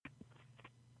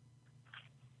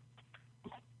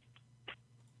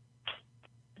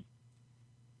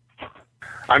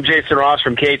I'm Jason Ross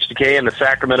from KHTK and the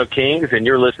Sacramento Kings, and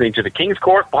you're listening to the Kings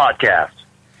Court Podcast.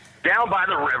 Down by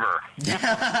the river.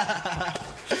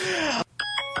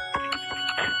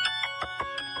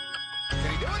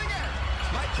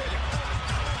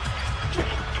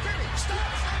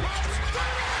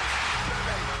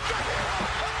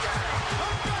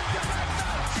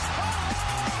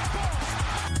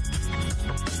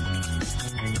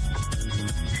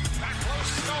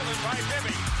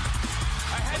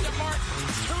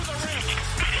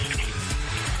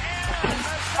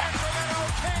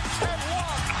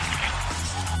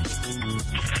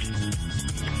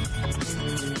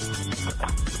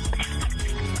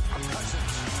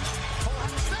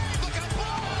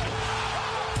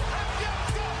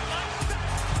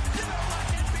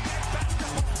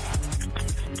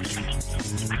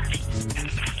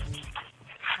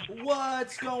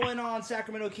 What's going on,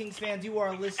 Sacramento Kings fans? You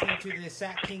are listening to the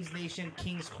Sac Kings Nation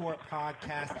Kings Court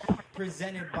podcast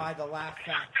presented by the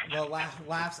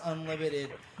Laughs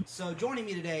Unlimited. So joining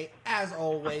me today, as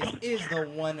always, is the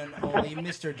one and only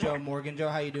Mr. Joe Morgan. Joe,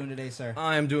 how you doing today, sir?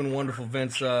 I am doing wonderful,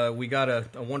 Vince. We got a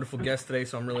wonderful guest today,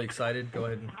 so I'm really excited. Go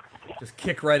ahead and just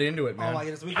kick right into it, man. Oh my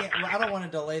goodness, I don't want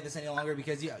to delay this any longer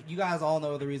because you guys all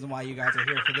know the reason why you guys are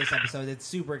here for this episode. It's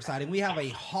super exciting. We have a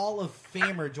Hall of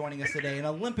Famer joining us today, an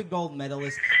Olympic gold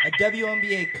medalist, a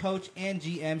WNBA coach and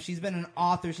GM. She's been an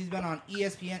author. She's been on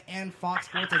ESPN and Fox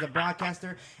Sports as a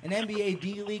broadcaster, an NBA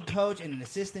D-League coach and an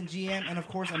assistant GM, and of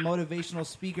course a motivational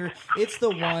speaker. It's the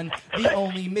one, the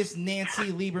only, Miss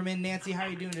Nancy Lieberman. Nancy, how are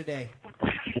you doing today?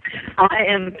 I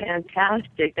am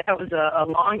fantastic. That was a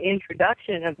long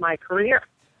introduction of my career.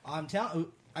 I'm telling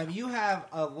you, have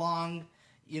a long,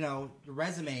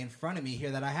 resume in front of me here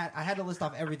that I had to list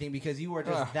off everything because you are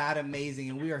just that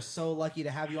amazing, and we are so lucky to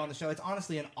have you on the show. It's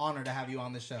honestly an honor to have you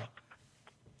on the show.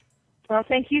 Well,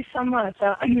 thank you so much.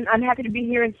 I'm happy to be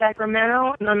here in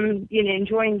Sacramento, and I'm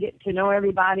enjoying getting to know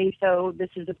everybody. So this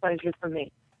is a pleasure for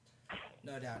me.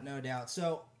 No doubt.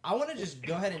 So I want to just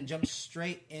go ahead and jump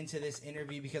straight into this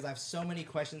interview because I have so many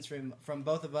questions from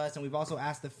both of us, and we've also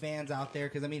asked the fans out there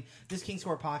because, this Kings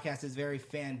Court podcast is very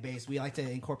fan-based. We like to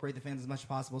incorporate the fans as much as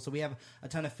possible, so we have a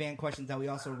ton of fan questions that we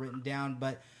also written down.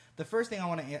 But the first thing I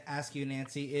want to ask you,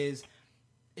 Nancy,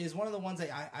 is one of the ones that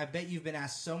I bet you've been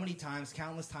asked so many times,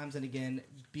 countless times and again,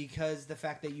 because the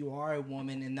fact that you are a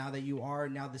woman and now that you are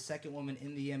the second woman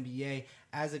in the NBA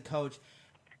as a coach.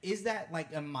 Is that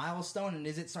like a milestone, and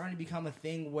is it starting to become a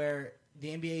thing where the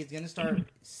NBA is going to start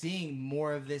seeing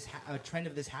more of this, a trend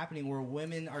of this happening, where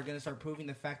women are going to start proving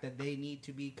the fact that they need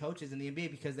to be coaches in the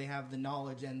NBA because they have the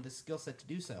knowledge and the skill set to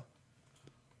do so?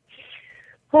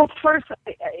 Well, first,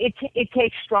 it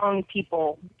takes strong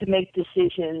people to make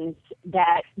decisions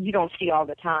that you don't see all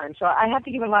the time. So I have to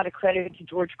give a lot of credit to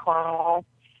George Carl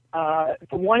for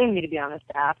wanting me to be on the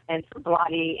staff, and for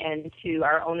Blotti and to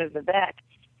our owner, Vivek,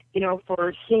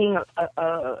 for seeing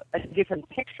a different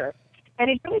picture. And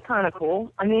it's really kind of cool.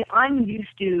 I'm used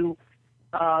to,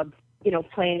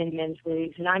 playing in men's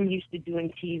leagues, and I'm used to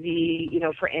doing TV,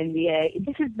 for NBA.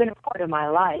 This has been a part of my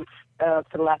life for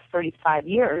the last 35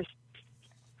 years.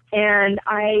 And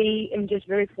I am just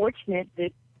very fortunate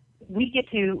that we get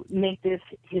to make this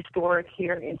historic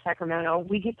here in Sacramento.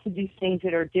 We get to do things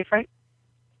that are different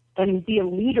and be a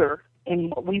leader in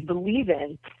what we believe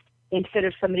in, instead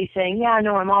of somebody saying, yeah,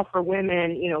 no, I'm all for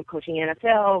women, coaching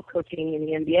NFL, coaching in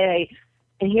the NBA.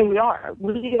 And here we are.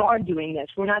 We are doing this.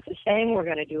 We're not just saying we're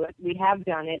going to do it. We have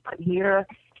done it. I'm here.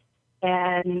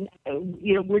 And,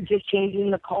 we're just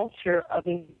changing the culture of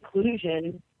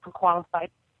inclusion for qualified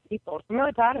people. So I'm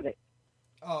really proud of it.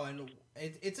 Oh, and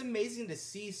it's amazing to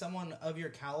see someone of your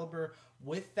caliber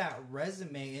with that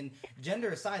resume. And gender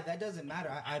aside, that doesn't matter.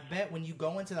 I bet when you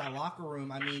go into that locker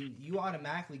room, you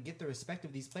automatically get the respect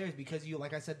of these players because you,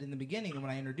 like I said in the beginning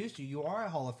when I introduced you, you are a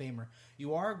Hall of Famer.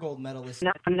 You are a gold medalist.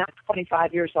 I'm not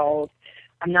 25 years old.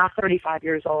 I'm not 35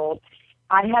 years old.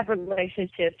 I have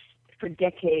relationships for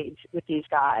decades with these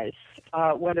guys,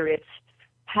 whether it's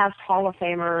past Hall of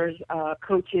Famers,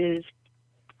 coaches.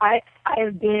 I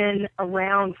have been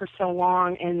around for so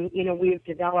long, and, we've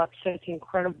developed such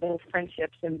incredible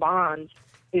friendships and bonds.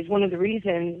 Is one of the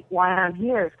reasons why I'm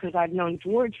here, is because I've known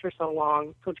George for so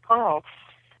long, Coach Carl.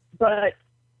 But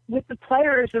with the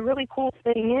players, the really cool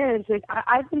thing is that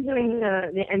I've been doing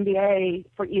the NBA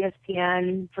for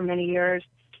ESPN for many years.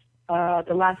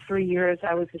 The last 3 years,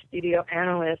 I was a studio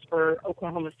analyst for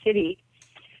Oklahoma City.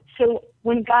 So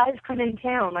when guys come in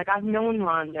town, like I've known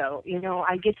Rondo,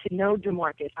 I get to know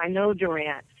DeMarcus, I know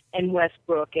Durant and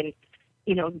Westbrook and,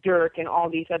 Dirk and all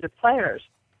these other players.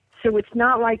 So it's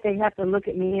not like they have to look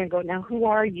at me and go, now who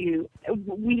are you?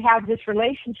 We have this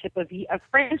relationship a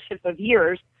friendship of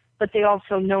years, but they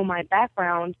also know my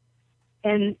background.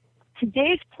 And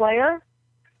today's player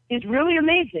is really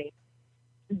amazing.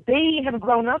 They have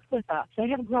grown up with us. They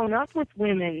have grown up with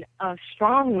women,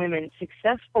 strong women,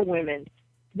 successful women.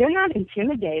 They're not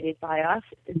intimidated by us.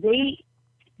 They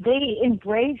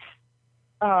embrace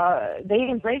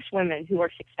women who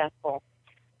are successful.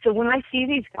 So when I see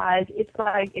these guys, it's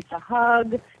like it's a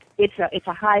hug, it's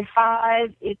a high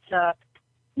five, it's a,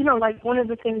 you know, like one of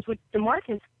the things with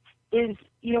DeMarcus is,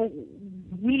 you know,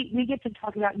 we get to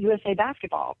talk about USA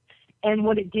basketball and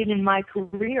what it did in my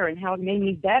career and how it made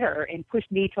me better and pushed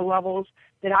me to levels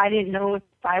that I didn't know if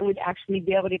I would actually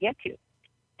be able to get to.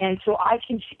 And so I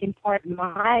can impart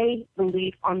my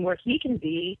belief on where he can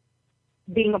be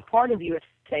being a part of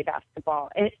USA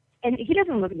basketball. And he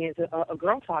doesn't look at me as a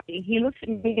girl talking. He looks at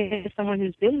me as someone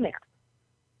who's been there.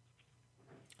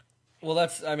 Well,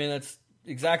 that's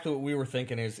exactly what we were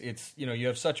thinking. It's you know, you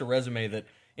have such a resume that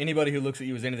anybody who looks at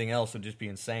you as anything else would just be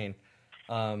insane.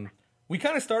 We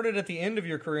kind of started at the end of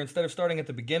your career instead of starting at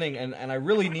the beginning, and I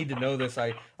really need to know this.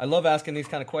 I love asking these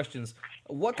kind of questions.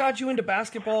 What got you into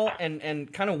basketball,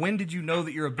 and kind of when did you know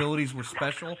that your abilities were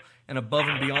special and above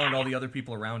and beyond all the other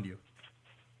people around you?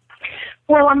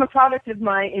 Well, I'm a product of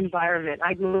my environment.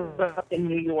 I grew up in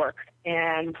New York,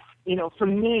 and, you know, for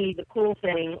me, the cool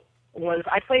thing was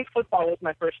I played football was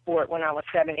my first sport when I was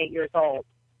 7, 8 years old.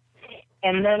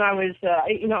 And then I was,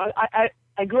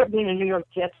 I grew up being a New York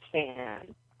Jets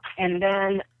fan. And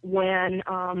then when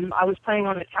I was playing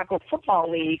on the tackle football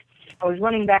league, I was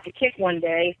running back a kick one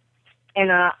day,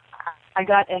 and I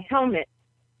got a helmet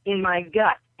in my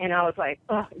gut. And I was like,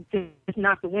 oh, it just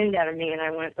knocked the wind out of me. And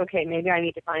I went, okay, maybe I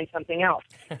need to find something else.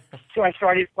 So I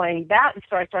started playing I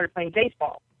started playing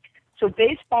baseball. So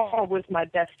baseball was my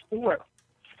best sport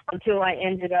until I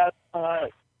ended up,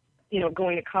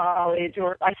 going to college,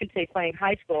 or I should say playing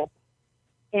high school.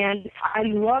 And I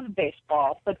loved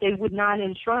baseball, but they would not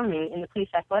insure me in the police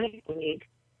athletic league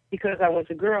because I was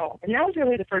a girl. And that was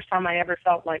really the first time I ever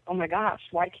felt like, oh my gosh,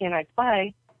 why can't I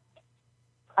play?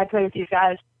 I play with these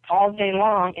guys all day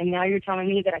long, and now you're telling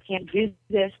me that I can't do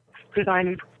this because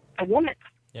I'm a woman.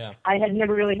 Yeah. I had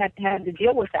never really had to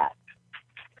deal with that.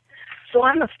 So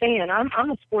I'm a fan.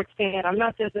 I'm a sports fan. I'm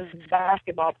not just a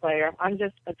basketball player. I'm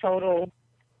just a total,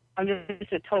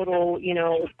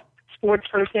 sports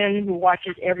person who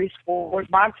watches every sport.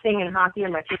 Boxing and hockey are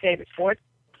my two favorite sports.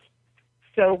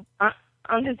 So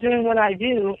I'm just doing what I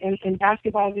do, and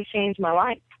basketball just changed my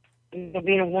life. You know,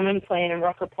 being a woman playing in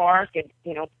Rucker Park and,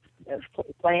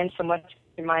 playing so much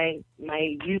in my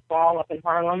youth ball up in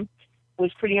Harlem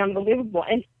was pretty unbelievable.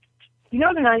 And you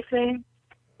know the nice thing?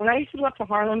 When I used to go up to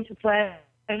Harlem to play,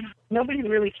 nobody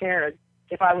really cared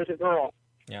if I was a girl.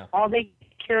 Yeah. All they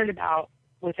cared about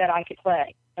was that I could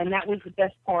play. And that was the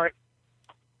best part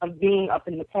of being up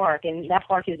in the park. And that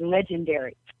park is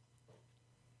legendary.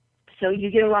 So you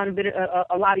get a lot of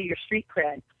your street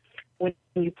cred when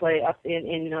you play up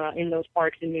in those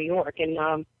parks in New York.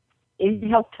 And it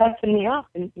helped toughen me up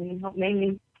and helped make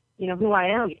me, who I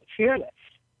am, fearless.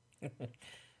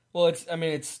 Well,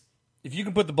 it's if you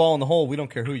can put the ball in the hole, we don't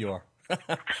care who you are.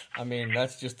 I mean,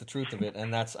 that's just the truth of it,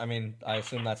 and I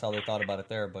assume that's how they thought about it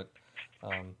there. But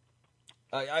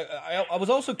I was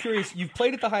also curious. You've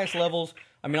played at the highest levels.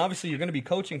 I mean, obviously, you're going to be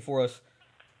coaching for us.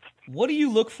 What do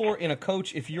you look for in a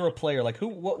coach if you're a player? Like,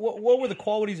 what were the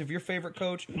qualities of your favorite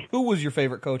coach? Who was your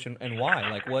favorite coach, and why?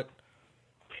 Like, what?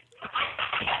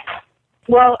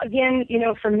 Well, again,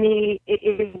 for me,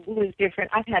 it was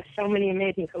different. I've had so many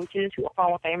amazing coaches who are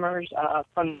Hall of Famers,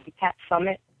 from Pat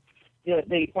Summitt,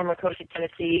 the former coach at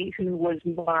Tennessee, who was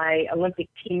my Olympic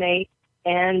teammate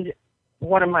and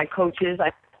one of my coaches.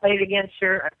 I played against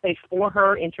her. I played for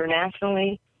her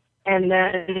internationally. And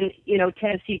then,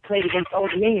 Tennessee played against Old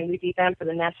Dominion. We beat them for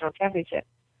the national championship.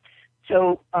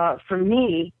 So for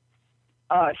me,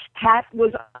 Pat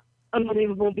was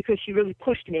unbelievable because she really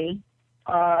pushed me.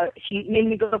 She made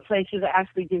me go to places I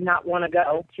actually did not want to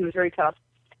go. She was very tough.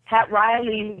 Pat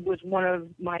Riley was one of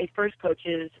my first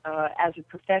coaches as a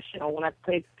professional when I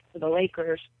played for the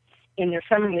Lakers in their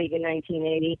summer league in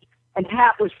 1980. And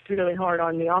Pat was really hard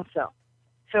on me also.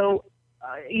 So,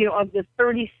 of the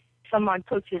 30-some-odd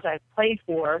coaches I've played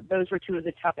for, those were two of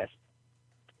the toughest.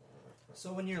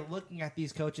 So when you're looking at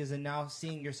these coaches and now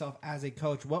seeing yourself as a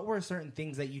coach, what were certain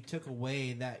things that you took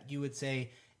away that you would say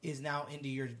is now into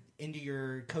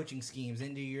your coaching schemes,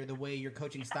 into the way your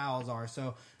coaching styles are?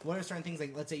 So what are certain things,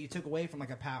 like, let's say you took away from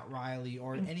like a Pat Riley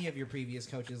or any of your previous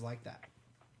coaches like that?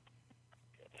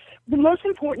 The most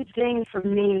important thing for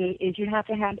me is you have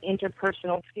to have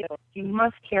interpersonal skills. You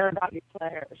must care about your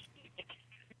players.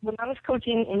 when I was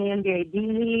coaching in the NBA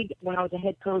D-League, when I was a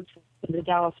head coach for the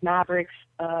Dallas Mavericks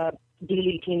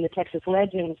D-League team, the Texas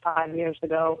Legends, 5 years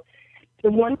ago,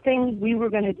 the one thing we were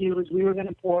going to do is we were going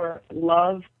to pour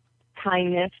love,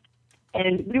 kindness,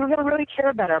 and we were going to really care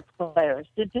about our players.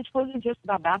 This wasn't just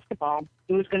about basketball.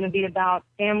 It was going to be about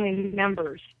family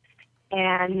members.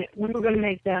 And we were going to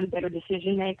make them better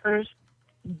decision makers,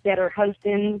 better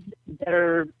husbands,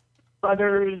 better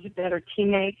brothers, better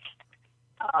teammates.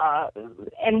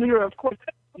 And we were, of course,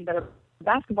 better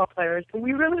basketball players. But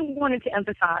we really wanted to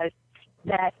emphasize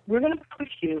that we're going to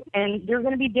push you. And there are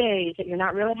going to be days that you're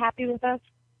not really happy with us.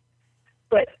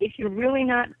 But if you're really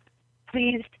not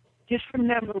pleased, just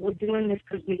remember we're doing this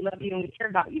because we love you and we care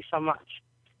about you so much.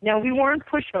 Now, we weren't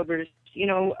pushovers. You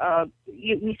know,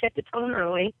 we set the tone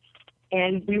early,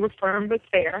 and we were firm but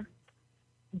fair.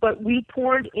 But we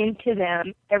poured into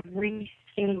them every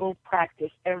single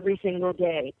practice, every single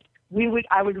day.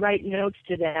 I would write notes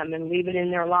to them and leave it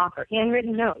in their locker,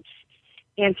 handwritten notes.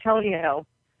 Antonio,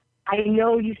 I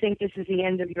know you think this is the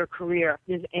end of your career.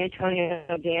 This is Antonio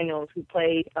Daniels, who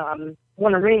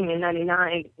won a ring in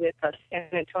 '99 with San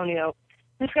Antonio.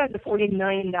 This guy's a $40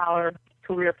 million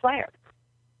career player.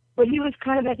 But he was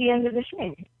kind of at the end of the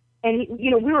string. And,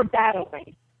 we were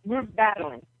battling.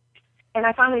 And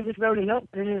I finally just wrote a note,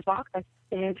 put it in his box. I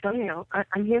said, Antonio,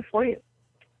 I'm here for you.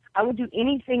 I will do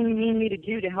anything you need me to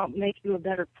do to help make you a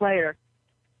better player.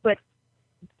 But,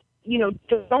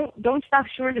 don't stop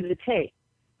short of the tape.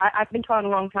 I've been taught a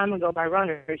long time ago by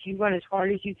runners, you run as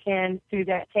hard as you can through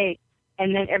that tape,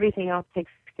 and then everything else takes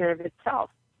care of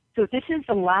itself. So if this is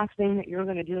the last thing that you're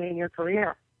going to do in your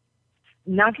career,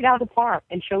 knock it out of the park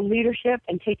and show leadership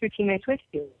and take your teammates with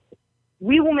you.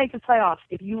 We will make the playoffs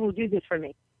if you will do this for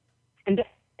me. And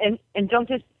don't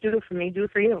just do it for me, do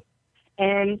it for you.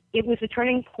 And it was a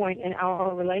turning point in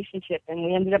our relationship, and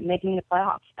we ended up making the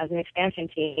playoffs as an expansion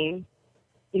team,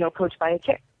 coached by a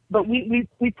chick. But we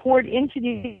poured into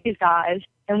these guys,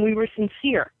 and we were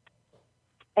sincere.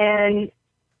 And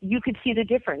you could see the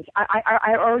difference.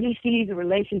 I already see the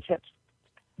relationships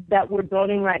that we're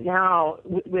building right now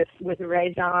with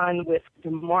Rajon, with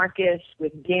DeMarcus,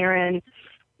 with Darren,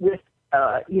 with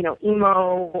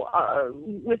Emo,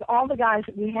 with all the guys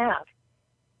that we have.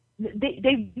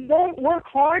 They won't work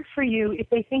hard for you if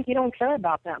they think you don't care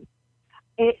about them.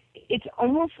 It's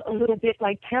almost a little bit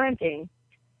like parenting.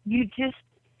 You just,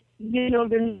 they're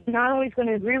not always going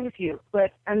to agree with you.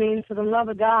 But, for the love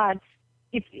of God,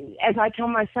 as I tell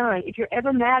my son, if you're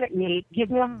ever mad at me, give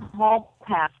me a hall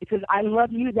pass because I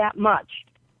love you that much.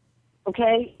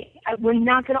 Okay? We're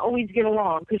not going to always get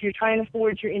along because you're trying to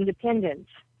forge your independence.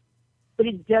 But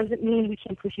it doesn't mean we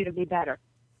can't push you to be better.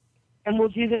 And we'll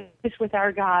do this with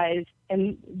our guys,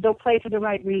 and they'll play for the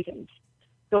right reasons.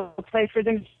 They'll play for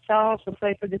themselves. They'll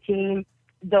play for the team.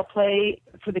 They'll play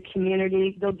for the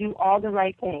community. They'll do all the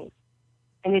right things,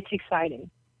 and it's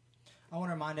exciting. I want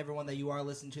to remind everyone that you are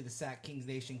listening to the Sac Kings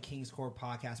Nation Kings Court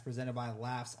podcast presented by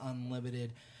Laughs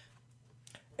Unlimited.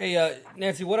 Hey,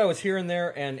 Nancy, what I was hearing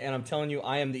there, and I'm telling you,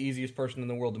 I am the easiest person in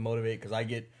the world to motivate because I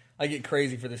get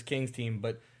crazy for this Kings team.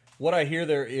 But what I hear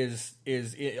there is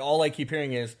all I keep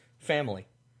hearing is family.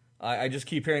 I just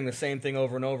keep hearing the same thing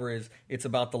over and over. It's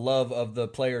about the love of the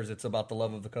players. It's about the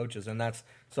love of the coaches, and that's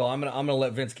so. I'm gonna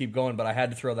let Vince keep going, but I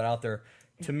had to throw that out there.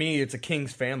 To me, it's a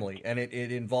Kings family, and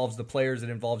it involves the players, it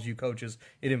involves you coaches,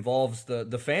 it involves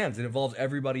the fans, it involves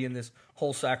everybody in this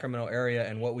whole Sacramento area,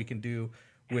 and what we can do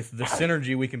with the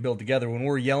synergy we can build together. When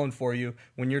we're yelling for you,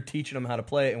 when you're teaching them how to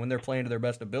play, and when they're playing to their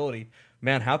best ability,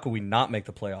 man, how could we not make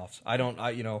the playoffs?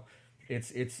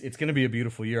 It's going to be a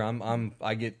beautiful year.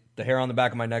 I get the hair on the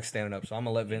back of my neck standing up, so I'm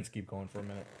going to let Vince keep going for a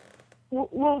minute.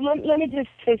 Well, let me just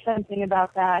say something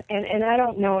about that. And I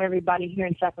don't know everybody here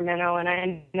in Sacramento, and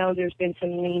I know there's been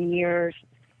some lean years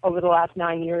over the last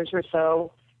 9 years or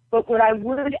so. But what I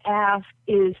would ask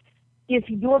is if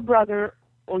your brother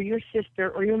or your sister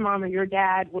or your mom or your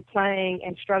dad were playing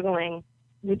and struggling,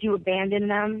 would you abandon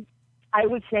them? I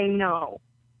would say no.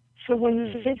 So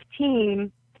when this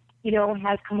team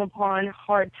has come upon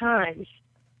hard times,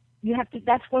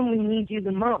 that's when we need you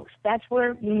the most. That's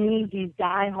where we need these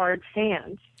diehard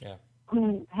fans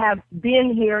who have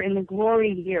been here in the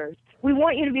glory years. We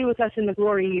want you to be with us in the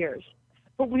glory years,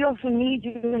 but we also need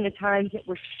you in the times that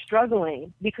we're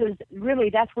struggling, because really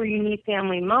that's where you need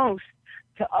family most,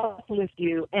 to uplift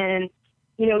you and,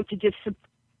 to just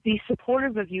be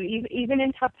supportive of you, even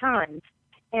in tough times.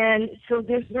 And so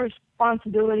there's a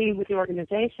responsibility with the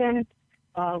organization,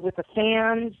 with the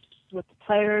fans, with the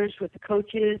players, with the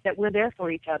coaches, that we're there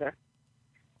for each other.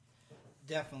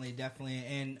 Definitely.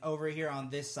 And over here on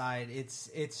this side, it's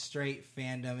straight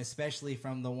fandom, especially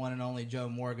from the one and only Joe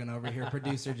Morgan over here,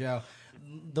 producer Joe.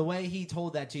 The way he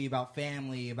told that to you about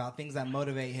family, about things that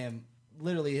motivate him,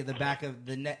 literally the back of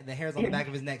the hairs on the back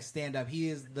of his neck stand up. He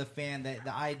is the fan,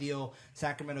 the ideal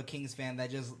Sacramento Kings fan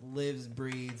that just lives,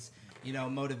 breathes,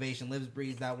 motivation, lives,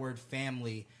 breathes that word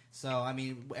family. So, I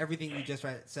mean, everything you just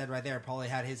said right there probably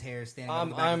had his hair standing on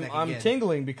the back of his neck again. I'm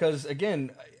tingling because,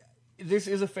 again, this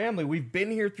is a family. We've been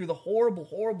here through the horrible,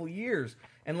 horrible years,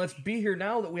 and let's be here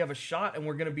now that we have a shot, and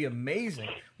we're going to be amazing.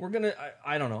 We're going to,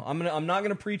 I don't know. I'm not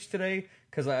going to preach today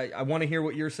because I want to hear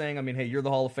what you're saying. I mean, hey, you're the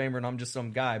Hall of Famer, and I'm just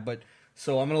some guy, but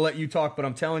so I'm going to let you talk, but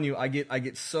I'm telling you, I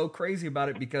get so crazy about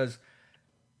it because,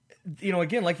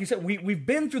 again, like you said, we've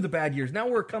been through the bad years. Now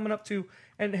we're coming up to,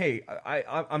 and hey,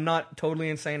 I'm not totally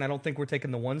insane. I don't think we're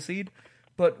taking the 1 seed,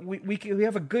 but we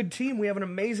have a good team. We have an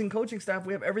amazing coaching staff.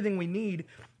 We have everything we need.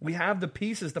 We have the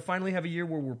pieces to finally have a year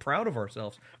where we're proud of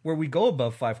ourselves, where we go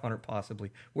above 500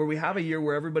 possibly, where we have a year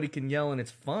where everybody can yell and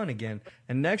it's fun again.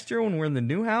 And next year when we're in the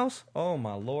new house, oh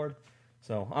my Lord.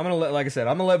 So I'm going to I'm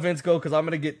going to let Vince go because I'm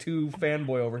going to get too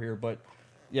fanboy over here. But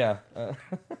yeah.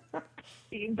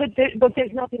 But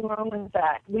there's nothing wrong with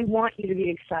that. We want you to be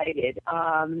excited.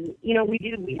 We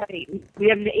do. We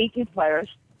have the 18 players.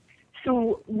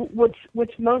 So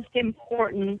what's most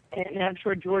important, and I'm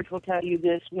sure George will tell you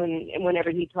this whenever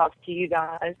he talks to you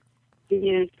guys,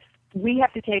 is we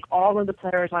have to take all of the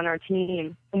players on our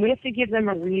team and we have to give them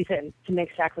a reason to make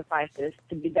sacrifices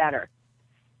to be better.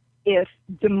 If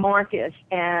DeMarcus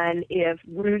and if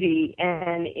Rudy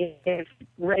and if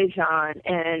Rajon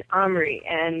and Omri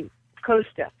and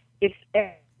Costa, if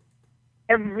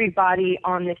everybody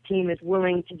on this team is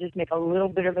willing to just make a little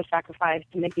bit of a sacrifice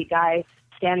to make the guy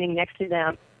standing next to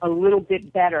them a little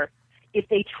bit better, if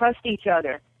they trust each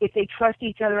other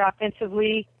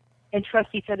offensively and trust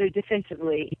each other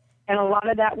defensively, and a lot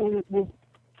of that will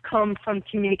come from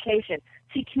communication.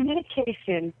 See,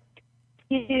 communication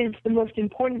is the most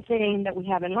important thing that we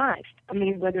have in life. I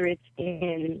mean, whether it's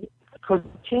in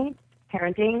coaching,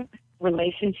 parenting,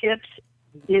 relationships,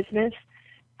 business,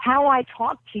 how I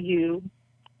talk to you,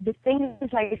 the things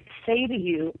I say to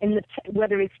you, and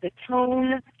whether it's the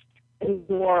tone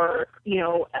or,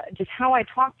 just how I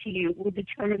talk to you will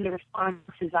determine the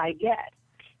responses I get.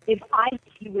 If I hit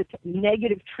you with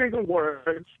negative trigger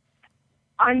words,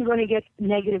 I'm going to get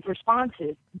negative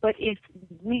responses. But if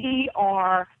we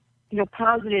are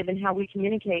positive in how we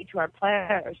communicate to our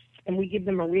players, and we give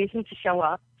them a reason to show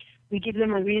up. We give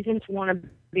them a reason to want to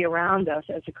be around us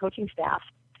as a coaching staff,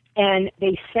 and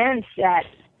they sense that,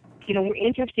 we're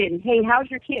interested in, hey, how's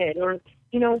your kid, or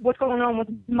what's going on with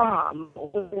mom,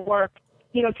 or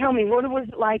tell me what was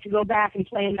it like to go back and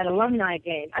play in that alumni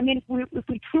game. I mean, if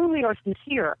we truly are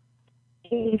sincere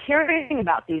in caring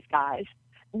about these guys,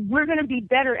 we're going to be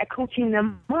better at coaching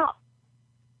them up.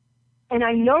 And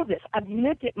I know this. I've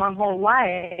lived it my whole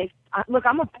life. Look,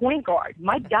 I'm a point guard.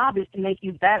 My job is to make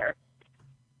you better.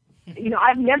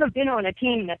 I've never been on a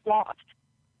team that's lost,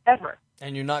 ever.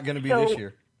 And you're not going to be this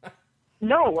year.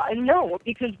 No, I know,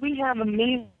 because we have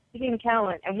amazing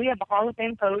talent, and we have a Hall of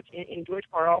Fame coach in George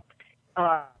Karl.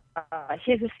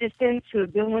 His assistants who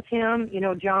have been with him,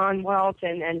 John Welch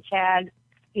and Chad,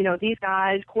 these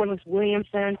guys, Corliss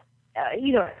Williamson,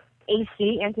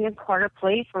 AC, Anthony Carter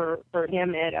played for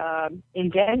him in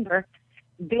Denver.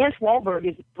 Vance Wahlberg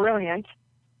is brilliant.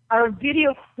 Our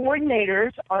video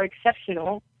coordinators are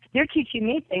exceptional. They're teaching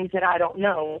me things that I don't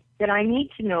know, that I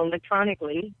need to know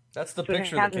electronically. That's the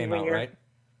picture that came out, right?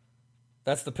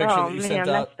 That's the picture that you sent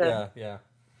out? Yeah.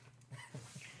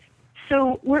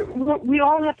 So we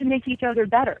all have to make each other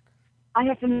better. I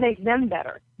have to make them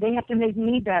better. They have to make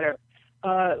me better.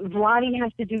 Vlade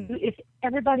has to do, if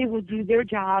everybody will do their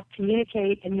job,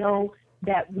 communicate, and know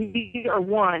that we are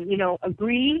one,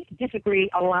 agree, disagree,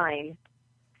 align.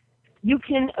 You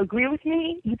can agree with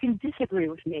me, you can disagree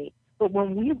with me, but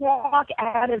when we walk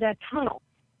out of that tunnel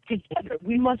together,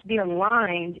 we must be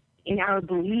aligned in our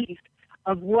belief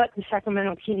of what the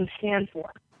Sacramento Kings stand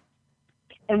for.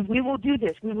 And we will do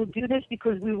this. We will do this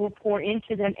because we will pour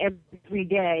into them every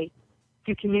day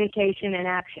through communication and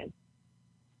action.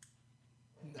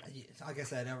 Like I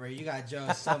said, you got Joe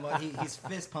so much. He's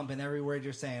fist pumping every word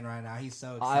you're saying right now. He's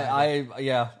so excited.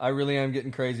 I really am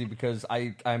getting crazy because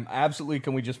I'm absolutely.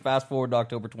 Can we just fast forward to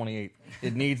October 28th?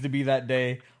 It needs to be that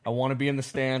day. I want to be in the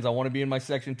stands. I want to be in my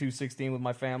section 216 with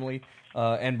my family,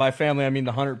 and by family I mean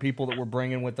the 100 people that we're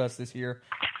bringing with us this year.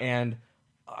 And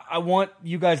I want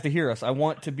you guys to hear us. I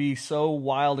want to be so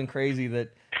wild and crazy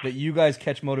that you guys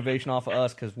catch motivation off of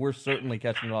us, because we're certainly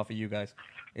catching it off of you guys.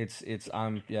 it's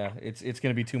going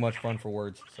to be too much fun for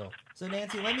words. So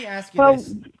Nancy, let me ask you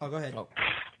this. Oh, go ahead.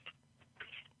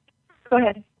 Go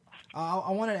ahead.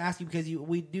 I wanted to ask you because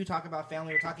we do talk about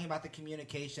family. We're talking about the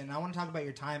communication. I want to talk about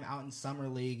your time out in summer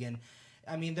league, and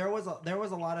I mean there was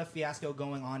a lot of fiasco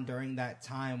going on during that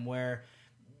time where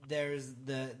there's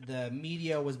the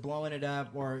media was blowing it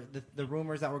up, or the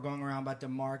rumors that were going around about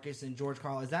DeMarcus and George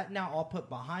Karl. Is that now all put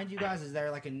behind you guys? Is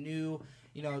there like a new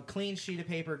clean sheet of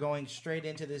paper going straight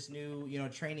into this new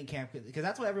training camp? Because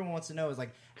that's what everyone wants to know is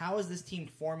like how is this team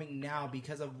forming now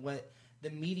because of what the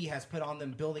media has put on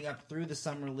them building up through the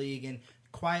summer league and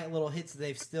quiet little hits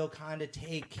they've still kind of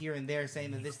take here and there, saying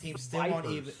that this team still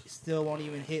won't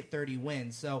even hit 30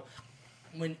 wins. So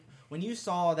when you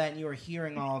saw that and you were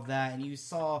hearing all of that and you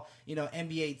saw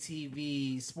NBA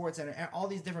TV, Sports Center, all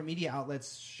these different media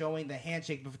outlets showing the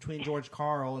handshake between George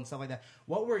Karl and stuff like that,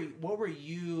 what were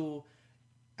you,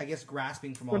 I guess,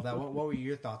 grasping from all of that? What were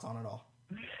your thoughts on it all?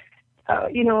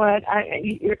 You know what?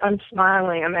 I'm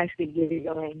smiling. I'm actually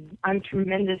giggling. I'm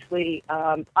tremendously.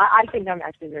 I think I'm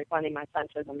actually very funny. My son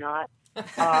says I'm not,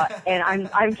 and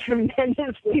I'm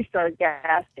tremendously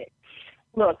sarcastic.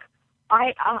 Look,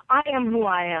 I am who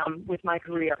I am with my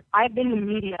career. I've been in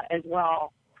media as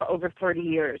well for over 30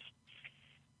 years.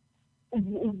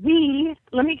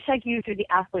 Let me take you through the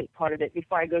athlete part of it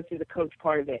before I go through the coach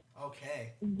part of it.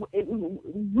 Okay.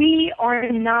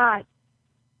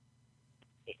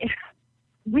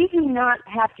 We do not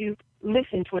have to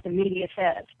listen to what the media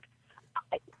says.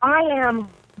 I am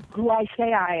who I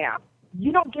say I am.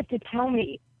 You don't get to tell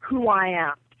me who I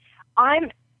am.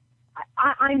 I'm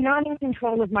not in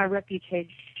control of my reputation,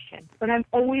 but I'm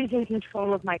always in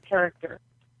control of my character.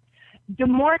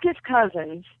 DeMarcus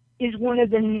Cousins is one of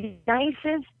the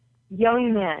nicest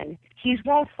young men. He's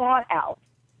well thought out.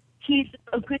 He's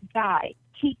a good guy.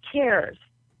 He cares.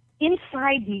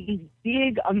 Inside these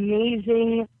big,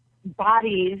 amazing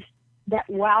bodies that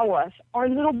wow us are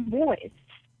little boys.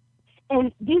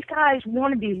 And these guys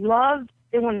want to be loved.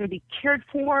 They want to be cared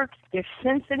for. They're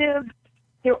sensitive.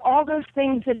 They're all those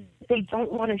things that they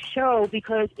don't want to show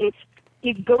because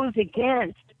it goes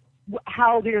against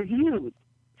how they're viewed.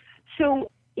 So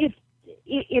if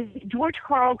George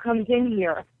Karl comes in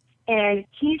here and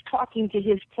he's talking to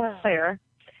his player,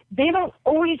 they don't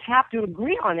always have to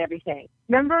agree on everything.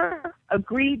 Remember,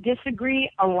 agree, disagree,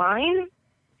 align?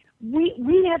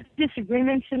 We have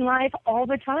disagreements in life all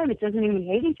the time. It doesn't mean we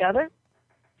hate each other.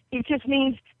 It just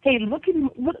means, hey, look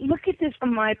at this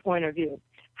from my point of view.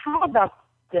 How about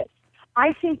this?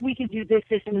 I think we can do this,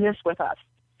 this, and this with us.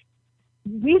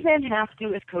 We then have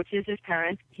to, as coaches, as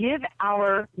parents, give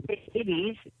our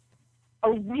babies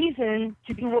a reason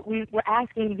to do what we're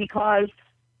asking because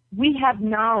we have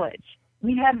knowledge.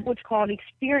 We have what's called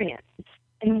experience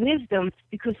and wisdom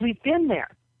because we've been there.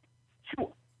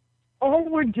 So all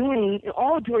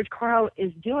George Karl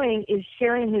is doing is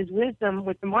sharing his wisdom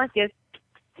with the market.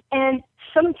 And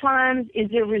sometimes is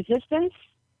there resistance?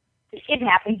 It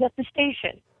happens at the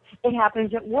station. It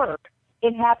happens at work.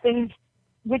 It happens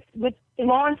with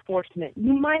law enforcement.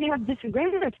 You might have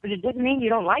disagreements, but it doesn't mean you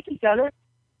don't like each other.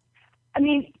 I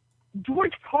mean,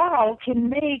 George Karl can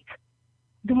make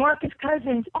DeMarcus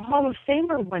Cousins a Hall of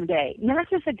Famer one day, not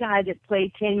just a guy that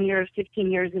played 10 years, 15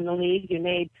 years in the league and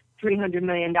made $300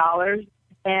 million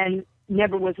and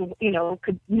never was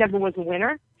a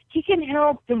winner. He can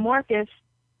help DeMarcus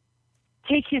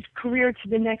take his career to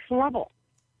the next level.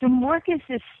 DeMarcus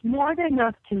is smart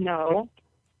enough to know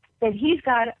that he's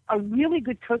got a really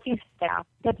good coaching staff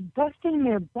that's busting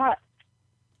their butts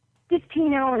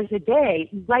 15 hours a day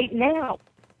right now.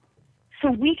 So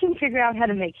we can figure out how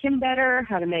to make him better,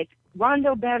 how to make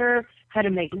Rondo better, how to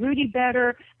make Rudy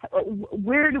better.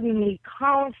 Where do we need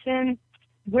Collison?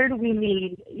 Where do we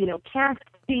need,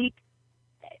 Cassidy?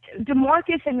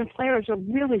 DeMarcus and the players are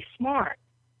really smart.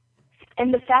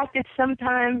 And the fact that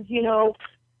sometimes,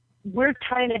 we're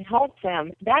trying to help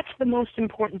them, that's the most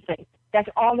important thing. That's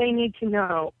all they need to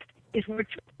know is we're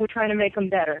trying to make them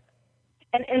better.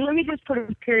 And let me just put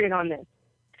a period on this.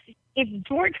 If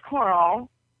George Karl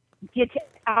gets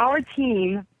our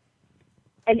team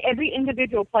and every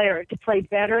individual player to play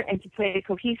better and to play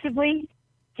cohesively,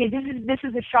 okay, this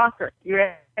is a shocker. You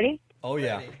ready? Oh,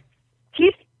 yeah.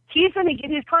 He's going to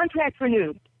get his contract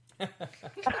renewed.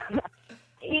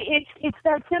 It's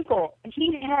that simple.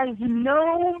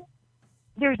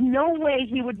 There's no way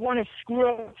he would want to screw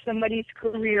up somebody's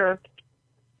career,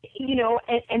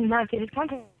 and not get his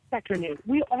contract renewed.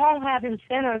 We all have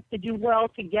incentives to do well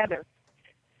together.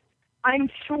 I'm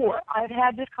sure I've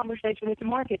had this conversation with the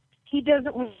market. He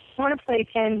doesn't want to play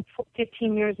 10,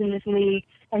 15 years in this league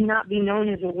and not be known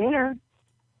as a winner.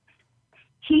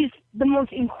 He's the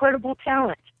most incredible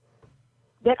talent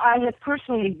that I have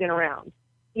personally been around,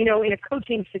 in a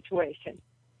coaching situation.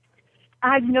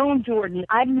 I've known Jordan.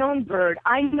 I've known Bird.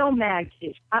 I know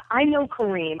Maggie. I know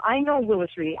Kareem. I know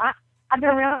Willis Reed. I've been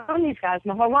around these guys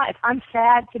my whole life. I'm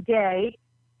sad today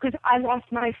because I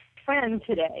lost my friend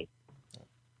today.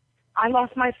 I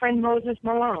lost my friend Moses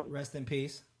Malone. Rest in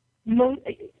peace. I'm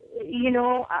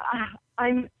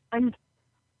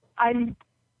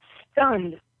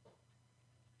stunned.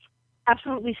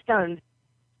 Absolutely stunned.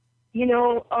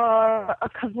 A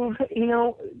couple.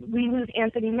 We lose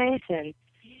Anthony Mason.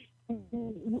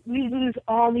 We lose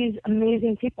all these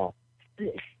amazing people.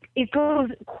 It goes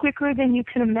quicker than you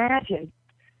can imagine.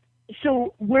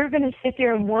 So we're going to sit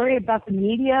there and worry about the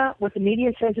media, what the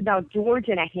media says about George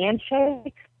and a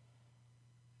handshake.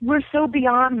 We're so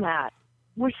beyond that.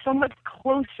 We're so much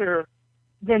closer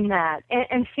than that.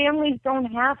 And families don't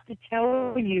have to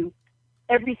tell you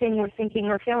everything we're thinking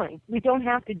or feeling. We don't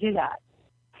have to do that.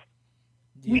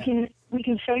 Yeah. We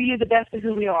can show you the best of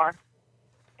who we are,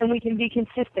 and we can be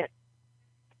consistent.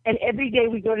 And every day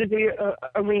we go to the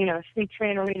arena, Sleep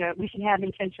Train Arena, we should have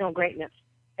intentional greatness.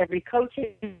 Every coach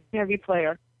and every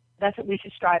player. That's what we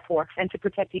should strive for, and to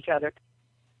protect each other.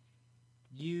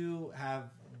 You've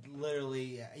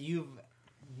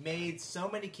made so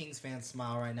many Kings fans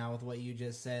smile right now with what you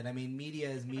just said. I mean, media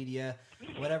is media.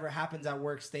 Whatever happens at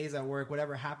work stays at work.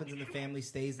 Whatever happens in the family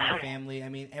stays in the family. I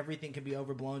mean, everything can be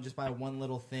overblown just by one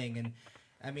little thing. And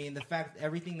I mean, the fact,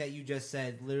 everything that you just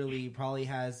said literally probably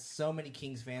has so many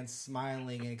Kings fans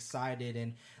smiling and excited.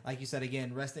 And like you said,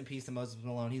 again, rest in peace to Moses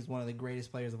Malone. He's one of the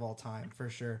greatest players of all time, for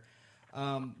sure.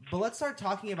 But let's start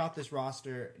talking about this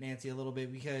roster, Nancy, a little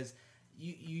bit, because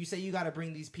you say you got to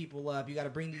bring these people up. You got to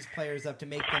bring these players up to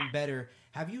make them better.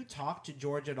 Have you talked to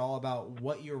George at all about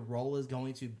what your role is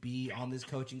going to be on this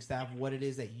coaching staff, what it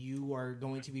is that you are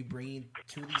going to be bringing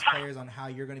to these players on how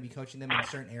you're going to be coaching them in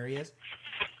certain areas?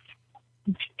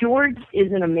 George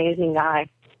is an amazing guy.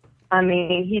 I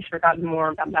mean, he's forgotten more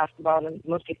about basketball than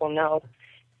most people know.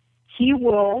 He's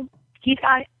got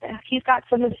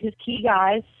some of his key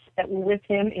guys that were with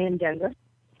him in Denver.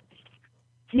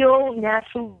 He'll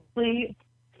naturally,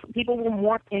 people will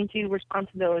morph into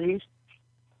responsibilities,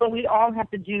 but we all have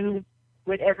to do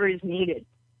whatever is needed.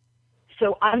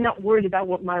 So I'm not worried about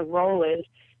what my role is.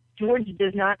 George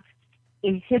does not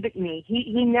inhibit me.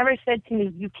 He never said to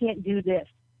me, you can't do this.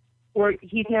 Or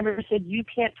he's never said, you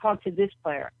can't talk to this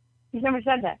player. He's never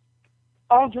said that.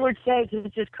 All George says is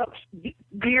just, coach,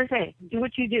 do your thing. Do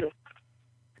what you do.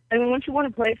 I mean, don't you want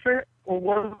to play for or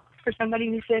work for somebody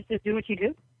who says to do what you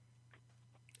do?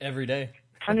 Every day.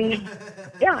 I mean,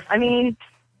 yeah. I mean,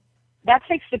 that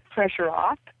takes the pressure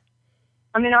off.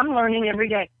 I mean, I'm learning every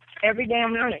day. Every day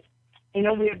I'm learning. We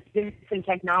have different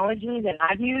technology that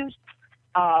I've used.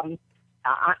 I'm,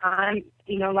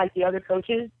 like the other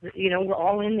coaches, we're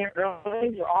all in there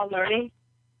early. We're all learning.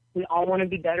 We all want to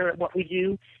be better at what we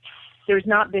do. There's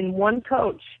not been one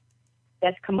coach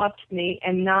that's come up to me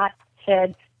and not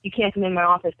said, you can't come in my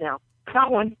office now.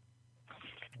 Not one.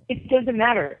 It doesn't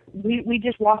matter. We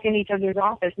just walk in each other's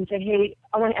office and say, hey,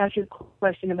 I want to ask you a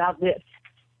question about this.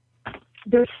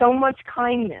 There's so much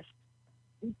kindness.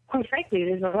 Quite frankly,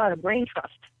 there's a lot of brain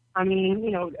trust. I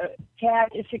mean, Chad,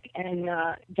 Isaac, and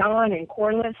John and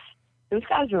Corliss, those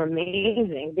guys are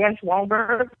amazing. Dan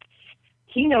Wahlberg,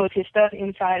 he knows his stuff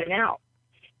inside and out.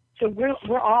 So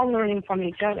we're all learning from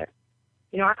each other.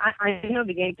 I know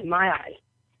the game through my eyes.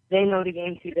 They know the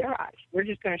game through their eyes. We're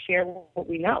just going to share what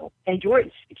we know. And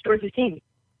it's George's team.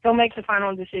 He'll make the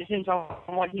final decisions on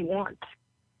what he wants.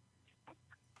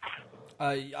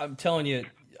 I'm telling you,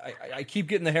 I keep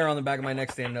getting the hair on the back of my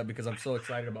neck standing up because I'm so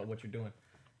excited about what you're doing.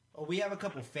 Well, we have a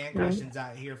couple fan questions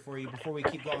out here for you before we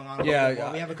keep going on.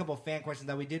 Yeah. We have a couple fan questions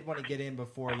that we did want to get in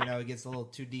before it gets a little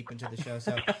too deep into the show.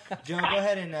 So, Joe, go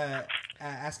ahead and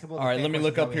ask a couple. All right, let me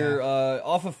look up here.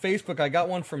 Off of Facebook, I got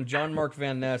one from John Mark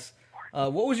Van Ness.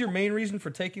 What was your main reason for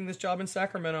taking this job in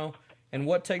Sacramento, and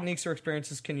what techniques or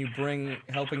experiences can you bring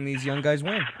helping these young guys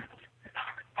win?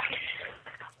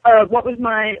 What was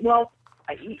once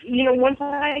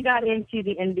I got into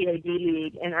the NBA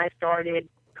D-League and I started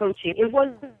coaching, it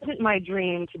wasn't my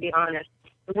dream, to be honest.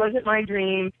 It wasn't my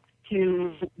dream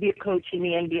to be a coach in the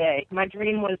NBA. My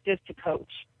dream was just to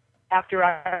coach. After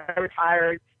I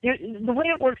retired, the way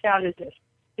it works out is this.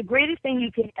 The greatest thing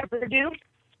you can ever do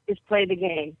is play the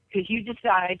game, because you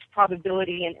decide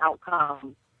probability and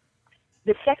outcome.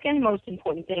 The second most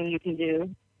important thing you can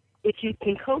do is you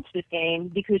can coach this game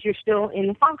because you're still in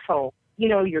the foxhole.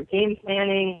 You're game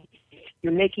planning,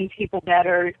 you're making people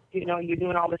better, you're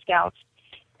doing all the scouts.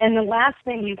 And the last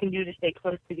thing you can do to stay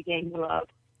close to the game you love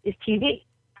is TV.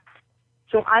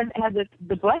 So I've had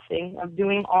the blessing of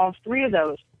doing all three of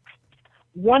those.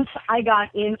 Once I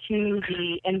got into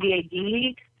the NBA D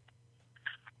League,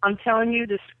 I'm telling you,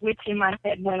 the switch in my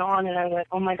head went on, and I went,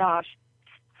 oh my gosh,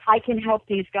 I can help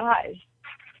these guys.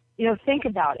 You know, think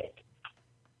about it.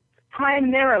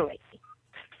 Primarily,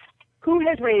 who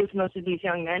has raised most of these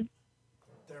young men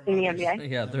in the NBA?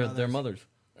 Yeah, their mothers.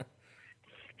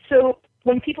 So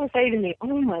when people say to me,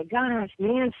 oh my gosh,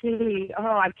 Nancy, oh,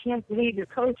 I can't believe you're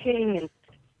coaching, and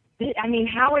I mean,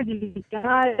 how are these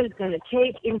guys going to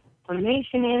take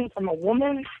information in from a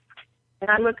woman? And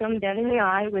I look them dead in the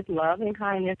eye with love and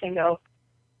kindness and go,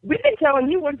 we've been telling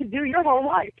you what to do your whole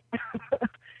life.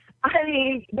 I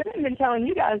mean, we've been telling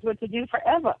you guys what to do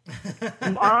forever.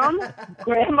 Mom,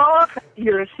 grandma,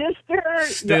 your sister,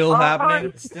 Still your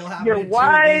happening. aunt, Still happening your to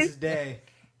wife, this day.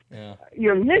 Yeah.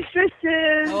 your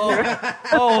mistresses.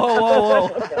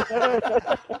 Oh.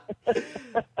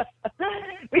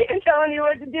 We've been telling you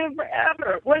what to do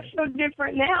forever. What's so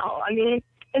different now? I mean,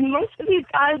 and most of these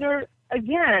guys are,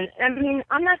 again, I mean,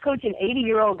 I'm not coaching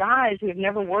 80-year-old guys who have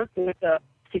never worked with a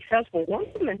successful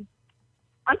woman.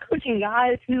 I'm coaching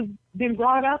guys who've been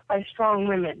brought up by strong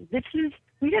women.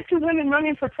 We got 2 women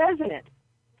running for president.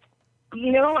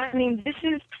 You know, I mean, this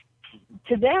is,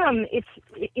 to them,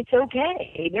 it's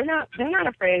okay. They're not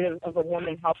afraid of a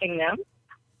woman helping them.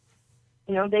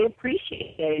 You know, they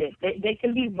appreciate it. They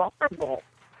can be vulnerable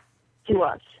to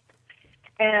us.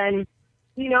 And,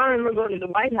 you know, I remember going to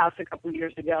the White House a couple of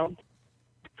years ago,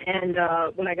 and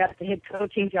when I got the head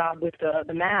coaching job with the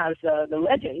Mavs, the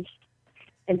Legends,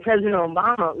 and President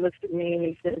Obama looks at me and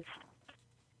he says,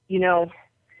 you know,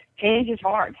 change is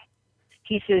hard.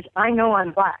 He says, I know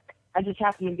I'm black. I just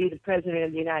happen to be the President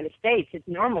of the United States. It's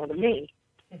normal to me.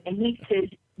 And he says,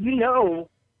 you know,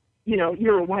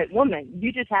 you're a white woman.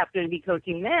 You just happen to be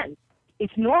coaching men.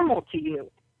 It's normal to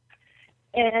you.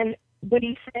 And what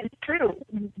he said is true.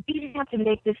 We have to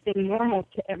make this thing normal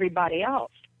to everybody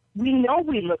else. We know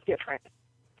we look different.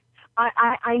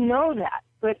 I know that,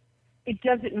 but it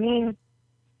doesn't mean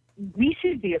we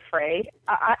should be afraid.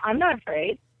 I'm not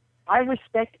afraid. I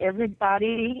respect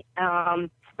everybody,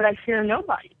 but I fear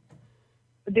nobody.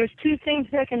 But there's 2 things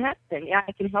that can happen. Yeah,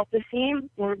 I can help the team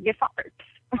or get fired.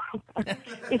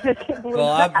 It's as simple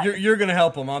as that. You're going to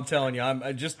help them. I'm telling you.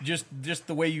 I'm just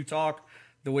the way you talk,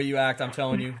 the way you act. I'm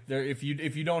telling you. If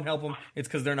you don't help them, it's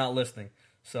because they're not listening.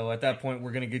 So at that point,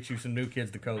 we're going to get you some new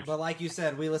kids to coach. But like you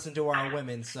said, we listen to our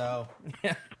women. So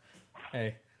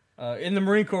hey, in the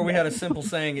Marine Corps, we had a simple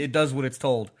saying: "It does what it's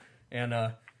told," and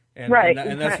right,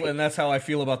 and that's how I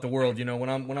feel about the world. You know, when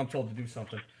I'm told to do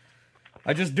something,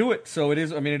 I just do it. So it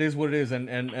is. I mean, it is what it is,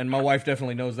 and my wife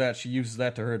definitely knows that. She uses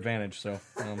that to her advantage. So.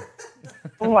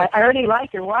 Oh, I already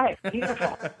like your wife.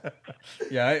 Beautiful.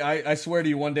 Yeah, I swear to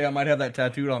you, one day I might have that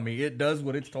tattooed on me. It does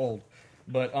what it's told.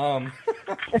 But I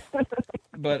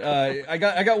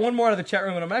got one more out of the chat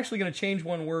room, and I'm actually going to change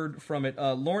one word from it.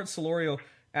 Lawrence Solorio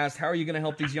asked, how are you going to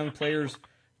help these young players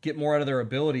get more out of their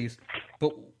abilities,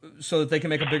 but so that they can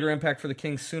make a bigger impact for the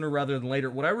Kings sooner rather than later?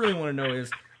 What I really want to know is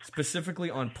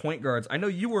specifically on point guards. I know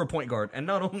you were a point guard, and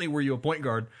not only were you a point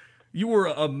guard, you were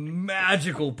a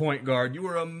magical point guard. You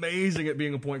were amazing at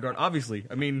being a point guard. Obviously,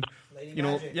 I mean, Lady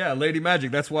Magic. Yeah, Lady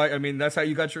Magic. That's why. I mean, that's how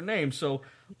you got your name. So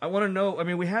I want to know. I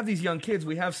mean, we have these young kids.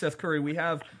 We have Seth Curry. We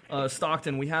have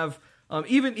Stockton. We have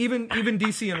even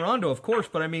DC and Rondo, of course.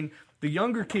 But I mean, the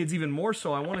younger kids even more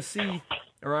so. I want to see,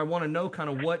 or I want to know, kind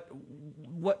of what.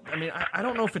 I mean, I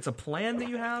don't know if it's a plan that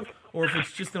you have or if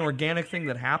it's just an organic thing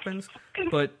that happens.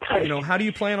 But how do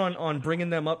you plan on bringing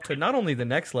them up to not only the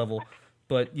next level,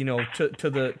 but to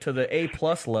the A+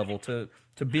 level, to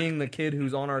being the kid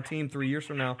who's on our team 3 years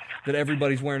from now that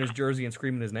everybody's wearing his jersey and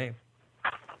screaming his name?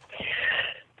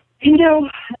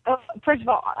 First of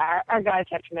all, our guys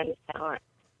have tremendous talent.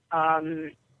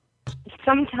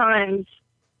 Sometimes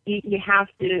you have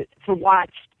to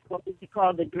watch what we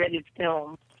call the dreaded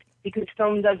film, because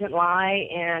film doesn't lie,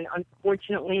 and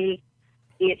unfortunately,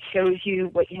 it shows you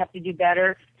what you have to do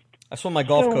better. That's what my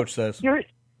golf coach says.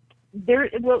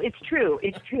 Well, it's true.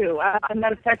 It's true. As a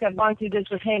matter of fact, I've gone through this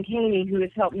with Hank Haney, who has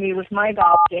helped me with my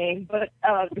golf game. But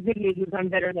the good news is I'm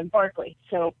better than Barkley,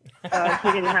 so he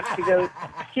didn't have to go.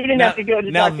 He didn't have to go to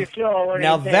Dr. Phil or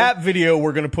now anything. That video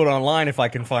we're going to put online if I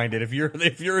can find it. If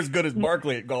you're as good as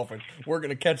Barkley at golfing, we're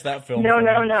going to catch that film. No.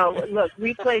 Look,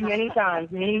 we played many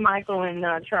times. Me, Michael, and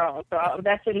Charles. So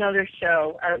that's another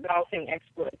show. Our golfing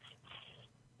exploits.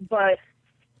 But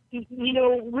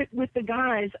with the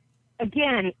guys,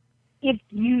 again. If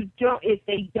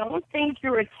they don't think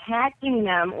you're attacking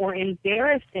them or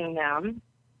embarrassing them,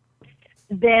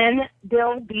 then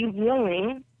they'll be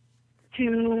willing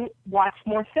to watch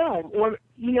more film. Or,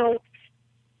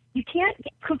 You can't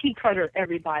cookie cutter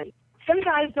everybody. Some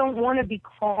guys don't want to be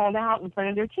called out in front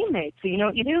of their teammates. So you know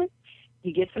what you do?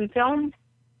 You get some film,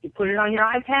 you put it on your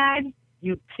iPad,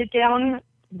 you sit down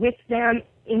with them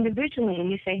individually,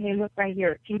 and you say, hey, look right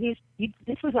here.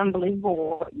 This was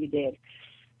unbelievable what you did.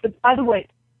 But by the way,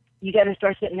 you got to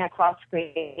start setting that cross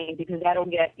screen because that'll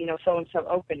get, so-and-so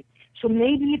open. So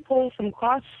maybe you pull some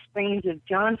cross screens of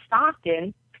John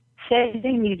Stockton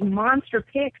setting these monster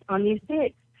picks on these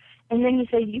bigs. And then you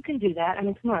say, you can do that. I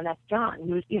mean, come on, that's John.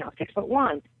 He was,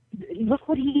 6'1". Look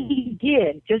what he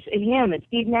did, just him and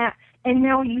Steve Nash. And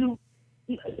now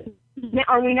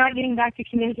are we not getting back to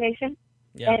communication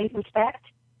and respect?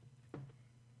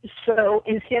 So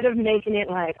instead of making it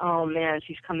like, oh, man,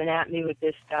 she's coming at me with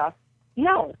this stuff.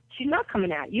 No, she's not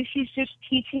coming at you. She's just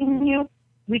teaching you.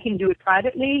 We can do it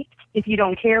privately. If you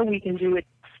don't care, we can do it,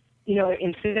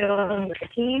 in film with the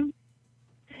team.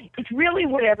 It's really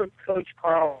whatever Coach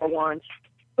Carl wants.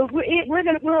 But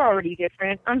we're already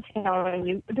different. I'm telling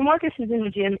you. DeMarcus is in the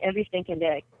gym every stinking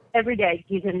day. Every day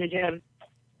he's in the gym.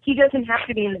 He doesn't have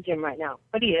to be in the gym right now,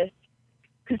 but he is.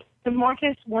 Because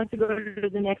DeMarcus wants to go to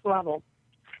the next level.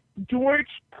 George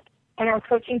and our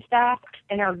coaching staff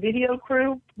and our video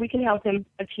crew, we can help him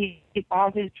achieve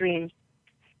all his dreams.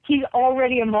 He's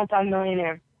already a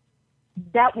multimillionaire.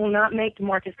 That will not make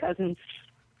DeMarcus Cousins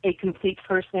a complete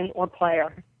person or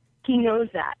player. He knows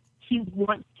that. He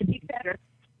wants to be better.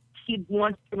 He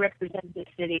wants to represent the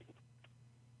city.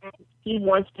 He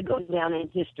wants to go down in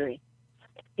history.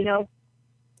 He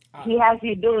has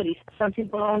the ability. Some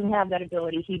people don't have that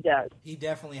ability. He does. He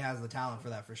definitely has the talent for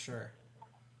that, for sure.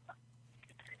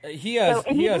 He has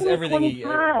everything.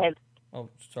 Oh,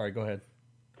 sorry. Go ahead.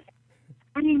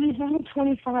 I mean, he's only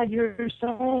 25 years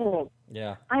old.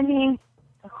 Yeah. I mean,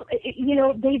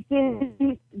 they've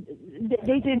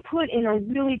been put in a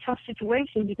really tough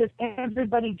situation because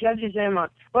everybody judges them on,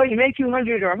 well, you make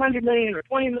 200 or 100 million or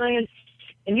 20 million,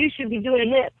 and you should be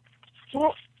doing this.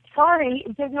 Well, sorry,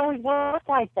 it doesn't always work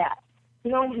like that.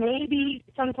 Maybe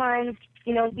sometimes,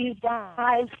 these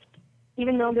guys,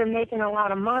 even though they're making a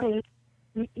lot of money,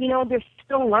 they're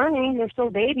still learning. They're still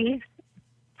babies.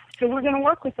 So we're going to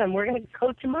work with them. We're going to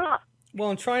coach them up. Well,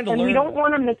 I'm trying to learn. And we don't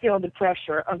want them to feel the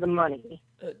pressure of the money.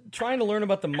 Trying to learn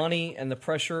about the money and the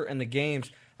pressure and the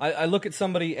games. I look at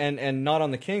somebody, and not on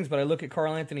the Kings, but I look at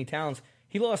Karl Anthony Towns.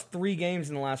 He lost 3 games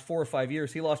in the last 4 or 5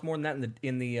 years. He lost more than that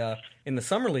in the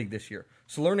summer league this year.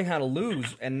 So learning how to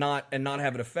lose and not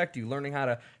have it affect you, learning how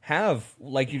to have,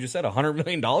 like you just said, $100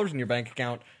 million in your bank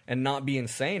account and not be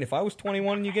insane. If I was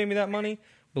 21 and you gave me that money,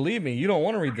 believe me, you don't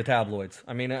want to read the tabloids.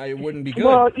 I mean, it wouldn't be good.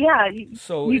 Well, yeah,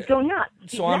 you go nuts.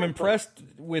 So I'm impressed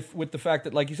with the fact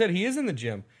that, like you said, he is in the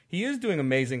gym. He is doing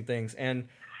amazing things. And,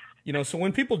 so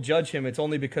when people judge him, it's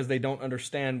only because they don't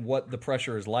understand what the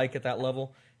pressure is like at that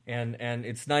level. And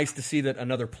it's nice to see that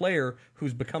another player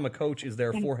who's become a coach is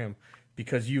there for him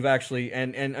because you've actually,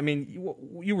 and I mean,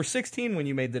 you were 16 when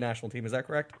you made the national team. Is that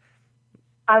correct?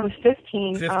 I was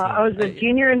 15. I was a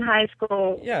junior in high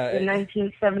school in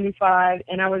 1975,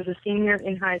 and I was a senior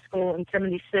in high school in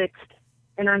 76,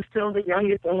 and I'm still the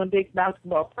youngest Olympic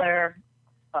basketball player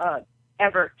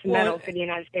ever to medal for the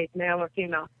United States, male or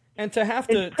female. And to have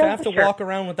to walk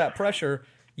around with that pressure,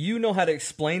 you know how to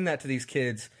explain that to these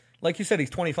kids. Like you said, he's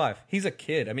 25. He's a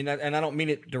kid. I mean, and I don't mean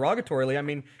it derogatorily. I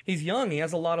mean, he's young. He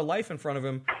has a lot of life in front of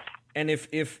him. And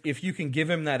if you can give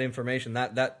him that information,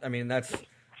 that's.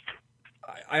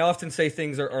 I often say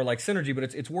things are like synergy, but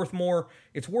it's worth more.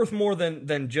 It's worth more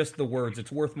than just the words.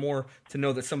 It's worth more to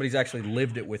know that somebody's actually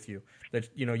lived it with you. That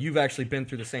you've actually been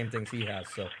through the same things he has.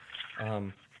 So.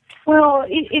 Well,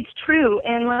 it's true,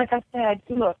 and like I said,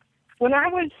 look, when I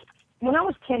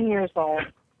was 10 years old.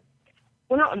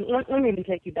 Let me even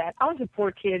take you back. I was a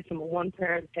poor kid from a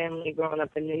one-parent family growing up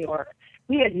in New York.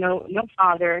 We had no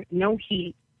father, no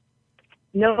heat,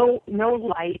 no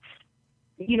lights.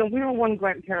 We were one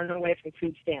grandparent away from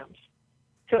food stamps.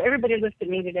 So everybody looks at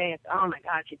me today and says, oh, my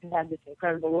God, you've had this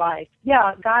incredible life.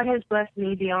 Yeah, God has blessed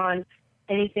me beyond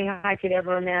anything I could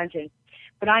ever imagine.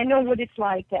 But I know what it's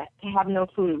like to have no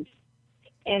food.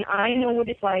 And I know what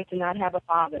it's like to not have a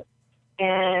father.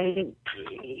 And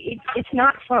it's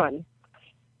not fun.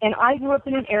 And I grew up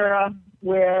in an era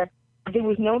where there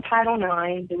was no Title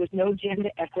IX, there was no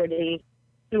gender equity,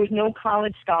 there was no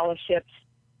college scholarships.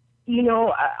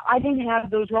 I didn't have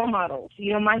those role models.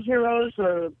 My heroes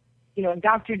were,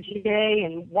 Dr. J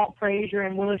and Walt Frazier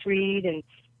and Willis Reed and,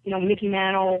 Mickey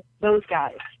Mantle, those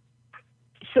guys.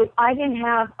 So I didn't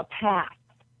have a path.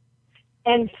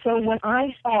 And so when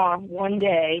I saw one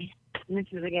day, and this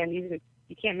is, again, you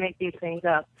can't make these things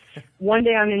up. One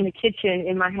day I'm in the kitchen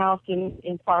in my house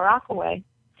in Far Rockaway,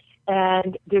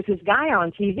 And there's this guy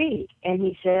on TV, and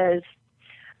he says,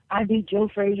 I beat Joe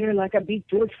Frazier like I beat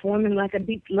George Foreman, like I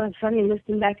beat Sonny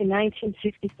Liston back in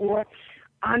 1964.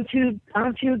 I'm too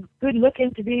good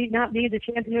looking to not be the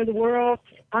champion of the world.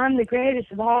 I'm the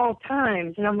greatest of all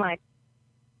times. And I'm like,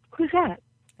 who's that?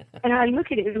 And I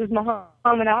look at it was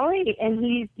Muhammad Ali, and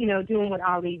he's, doing what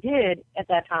Ali did at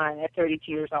that time at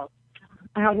 32 years old.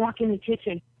 And I walk in the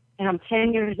kitchen, and I'm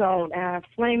 10 years old, and I have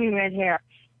flaming red hair.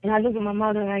 And I look at my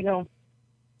mother, and I go,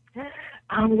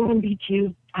 I'm going to beat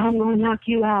you. I'm going to knock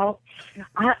you out.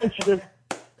 And she goes,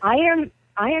 I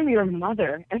am your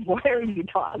mother, and why are you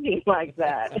talking like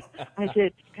that? I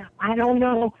said, I don't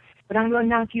know, but I'm going to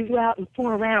knock you out in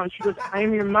 4 rounds. She goes, I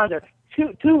am your mother.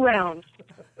 Two rounds.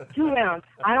 2 rounds.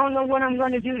 I don't know what I'm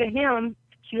going to do to him.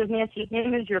 She goes, Nancy,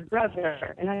 him is your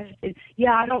brother. And I said,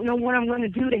 yeah, I don't know what I'm going to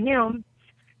do to him.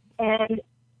 And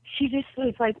she just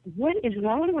was like, what is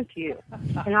wrong with you?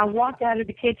 And I walked out of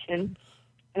the kitchen,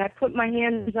 and I put my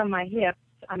hands on my hips.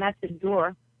 I'm at the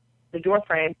door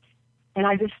frame, and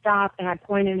I just stopped, and I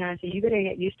pointed, and I said, you better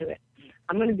get used to it.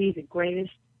 I'm going to be the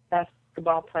greatest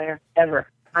basketball player ever.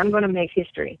 I'm going to make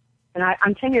history. And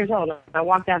I'm 10 years old. I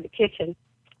walked out of the kitchen,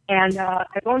 and I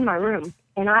go in my room,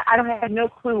 and I don't have no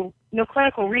clue, no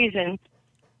clinical reason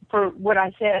for what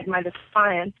I said, my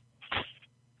defiance.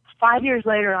 5 years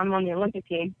later, I'm on the Olympic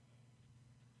team.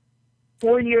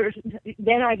 4 years,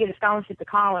 then I get a scholarship to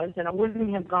college, and I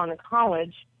wouldn't have gone to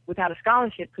college without a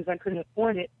scholarship because I couldn't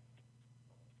afford it.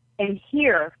 And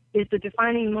here is the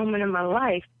defining moment in my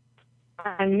life.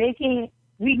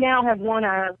 We now have won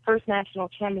our first national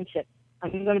championship.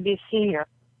 I'm going to be a senior.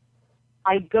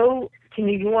 I go to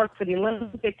New York for the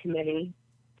Olympic Committee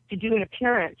to do an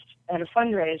appearance at a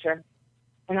fundraiser,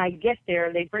 and I get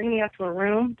there. They bring me up to a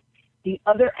room. The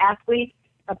other athlete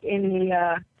up in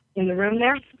the room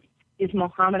there is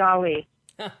Muhammad Ali.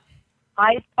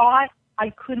 I thought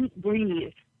I couldn't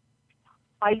breathe.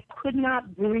 I could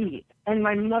not breathe. And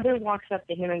my mother walks up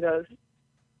to him and goes,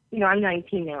 I'm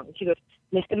 19 now. And she goes,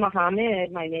 Mr.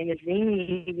 Muhammad, my name is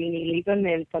Rini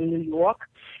Lieberman from New York.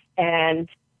 And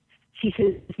she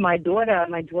says, my daughter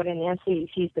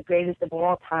Nancy, she's the greatest of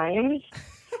all times.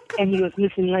 And he goes,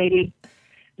 listen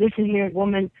here,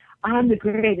 woman, I'm the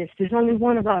greatest. There's only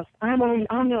one of us. I'm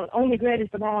the only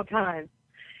greatest of all time.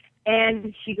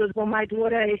 And she goes, well, my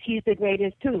daughter, she's the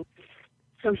greatest too.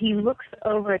 So he looks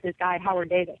over at this guy, Howard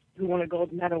Davis, who won a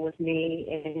gold medal with me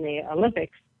in the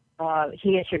Olympics.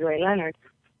 He and Sugar Ray Leonard.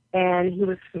 And he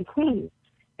was from Queens.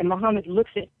 And Muhammad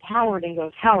looks at Howard and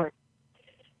goes, Howard,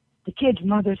 the kid's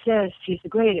mother says she's the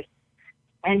greatest.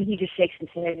 And he just shakes his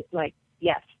head like,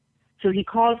 yes. So he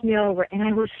calls me over, and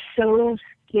I was so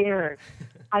scared.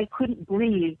 I couldn't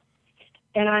breathe.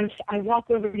 And I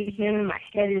walk over to him, and my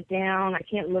head is down. I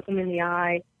can't look him in the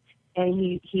eye. And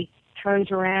he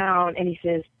turns around, and he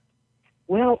says,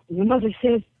 well, your mother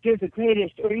says you're the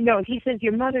greatest. Or, he says,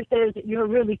 your mother says that you're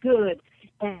really good.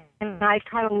 And I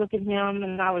kind of look at him,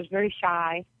 and I was very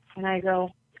shy. And I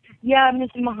go, yeah,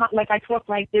 Mr. Muhammad, like I talk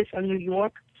like this on New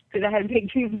York, because I had to pay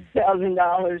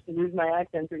 $2,000 to lose my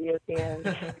accent for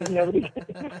ESPN.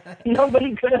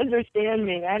 Nobody could understand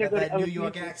me. I had to go to New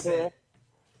York accent. School.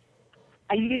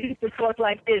 I used to talk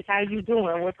like this. How you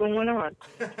doing? What's going on?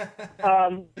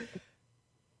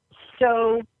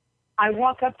 So I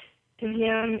walk up to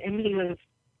him, and he goes,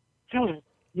 Helen,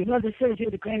 your mother says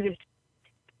you're the greatest,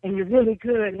 and you're really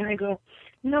good. And I go,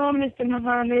 no, Mr.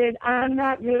 Muhammad, I'm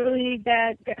not really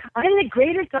that good. I'm the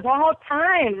greatest of all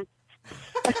time.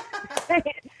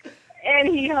 And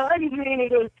he hugged me, and he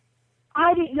goes,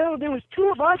 I didn't know there was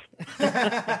 2 of us.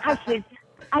 I said,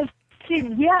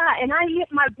 yeah, and I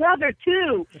hit my brother,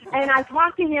 too. And I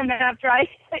talked to him after and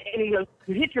he goes,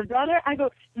 you hit your brother? I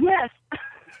go, yes.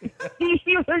 He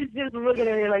was just looking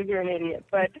at me like you're an idiot,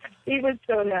 but he was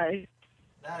so nice.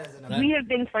 We have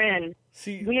been friends.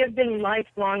 We have been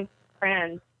lifelong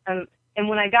friends. And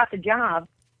when I got the job,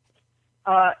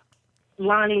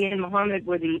 Lonnie and Muhammad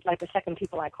were the second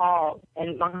people I called.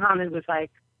 And Muhammad was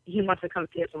like, he wants to come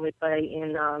see us when we play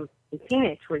in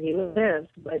Phoenix, where he lives.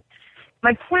 But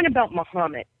my point about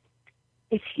Muhammad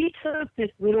is he took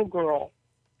this little girl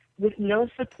with no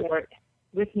support,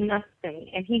 with nothing,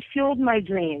 and he fueled my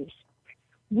dreams.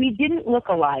 We didn't look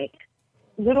alike.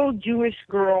 Little Jewish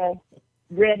girl,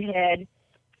 redhead,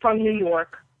 from New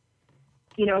York,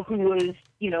 who was,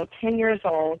 10 years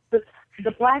old.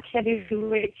 The black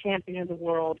heavyweight champion of the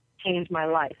world changed my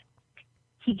life.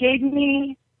 He gave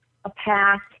me a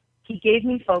path. He gave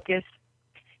me focus.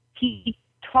 He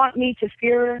taught me to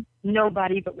fear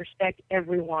nobody but respect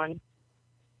everyone.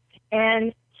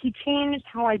 And he changed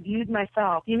how I viewed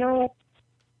myself.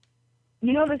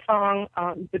 You know the song,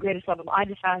 The Greatest Love of All? I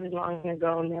decided long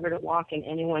ago never to walk in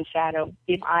anyone's shadow.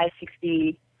 If I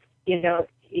succeed,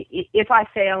 if I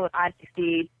fail, if I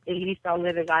succeed, at least I'll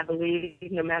live as I believe.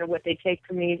 No matter what they take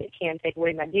from me, they can't take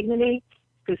away my dignity,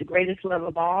 because the greatest love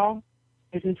of all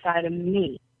is inside of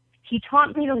me. He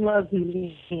taught me to love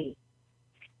me.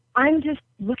 I'm just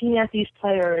looking at these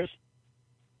players,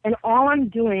 and all I'm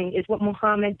doing is what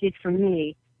Muhammad did for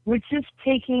me. We're just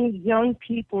taking young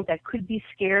people that could be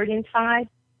scared inside,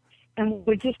 and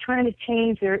we're just trying to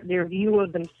change their view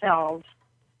of themselves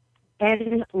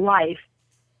and life.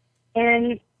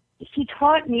 And he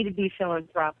taught me to be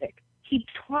philanthropic. He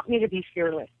taught me to be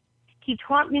fearless. He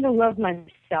taught me to love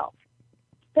myself.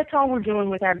 That's all we're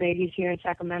doing with our babies here in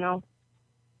Sacramento.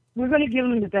 We're going to give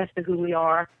them the best of who we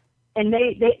are. And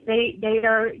they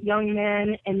are young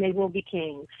men, and they will be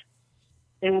kings.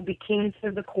 They will be kings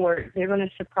of the court. They're going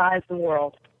to surprise the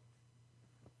world.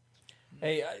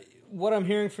 Hey, what I'm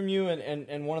hearing from you,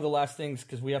 and one of the last things,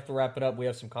 because we have to wrap it up, we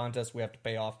have some contests we have to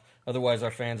pay off. Otherwise, our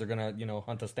fans are going to,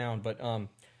 hunt us down. But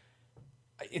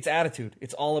it's attitude.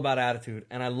 It's all about attitude.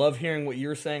 And I love hearing what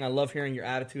you're saying. I love hearing your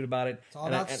attitude about it. It's all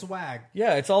about swag.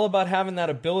 Yeah, it's all about having that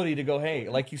ability to go, hey,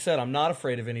 like you said, I'm not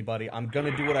afraid of anybody. I'm going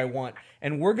to do what I want.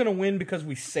 And we're going to win because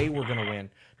we say we're going to win.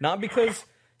 Not because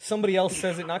somebody else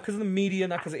says it, not because of the media,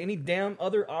 not because of any damn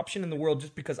other option in the world,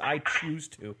 just because I choose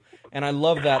to. And I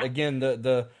love that. Again,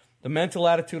 the mental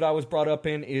attitude I was brought up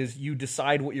in is you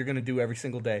decide what you're going to do every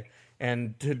single day.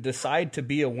 And to decide to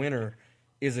be a winner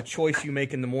is a choice you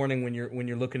make in the morning when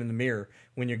you're looking in the mirror.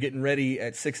 When you're getting ready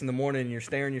at 6 a.m. and you're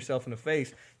staring yourself in the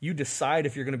face, you decide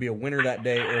if you're going to be a winner that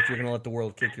day or if you're going to let the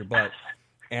world kick your butt.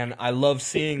 And I love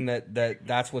seeing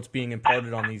that's what's being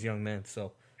imparted on these young men.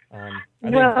 So I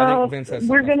think Vince has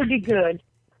we're going to be good.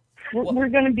 We're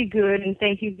going to be good, and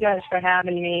thank you guys for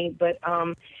having me. But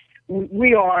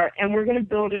we are, and we're going to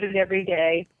build it every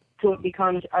day till it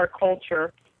becomes our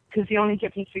culture, because the only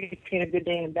difference between a good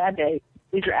day and a bad day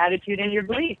is your attitude and your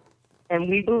belief. And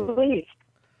we believe.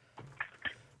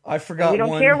 I forgot we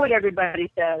don't care what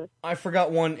everybody says. I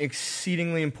forgot one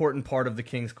exceedingly important part of the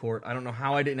King's Court. I don't know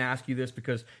how I didn't ask you this,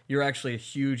 because you're actually a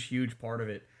huge, huge part of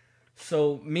it.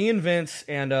 So me and Vince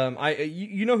and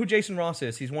you know who Jason Ross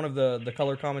is? He's one of the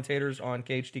color commentators on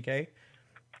KHTK.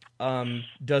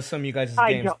 Does some of you guys'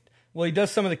 games? Don't. Well, he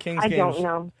does some of the Kings games. I don't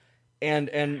know.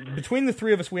 And between the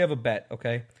three of us, we have a bet.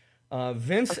 Okay,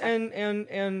 Vince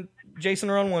and Jason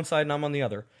are on one side, and I'm on the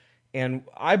other. And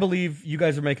I believe you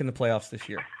guys are making the playoffs this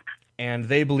year, and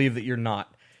they believe that you're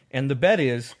not. And the bet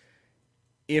is,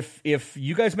 if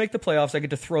you guys make the playoffs, I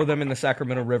get to throw them in the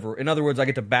Sacramento River. In other words, I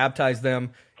get to baptize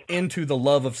them into the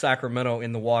love of Sacramento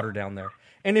in the water down there.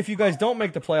 And if you guys don't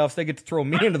make the playoffs, they get to throw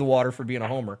me into the water for being a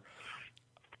homer.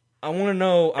 I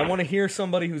want to hear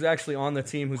somebody who's actually on the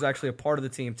team, who's actually a part of the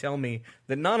team, tell me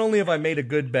that not only have I made a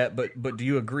good bet, but do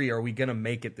you agree? Are we going to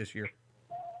make it this year?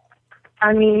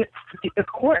 I mean, of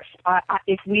course.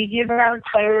 If we give our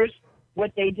players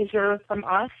what they deserve from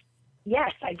us,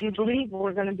 yes, I do believe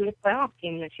we're going to be a playoff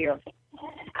team this year.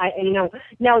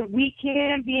 Now we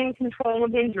can't be in control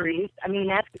of injuries. I mean,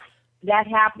 that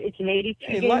happens. It's an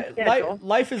 82-game schedule.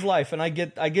 Life is life, and I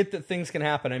get that things can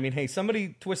happen. I mean, hey,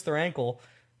 somebody twists their ankle.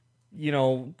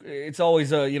 It's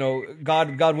always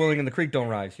God willing and the creek don't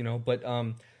rise. But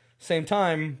same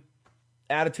time,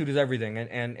 attitude is everything,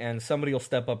 and somebody will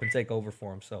step up and take over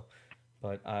for him. So,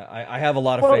 but I have a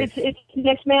lot of faith. Well, it's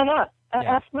next man up.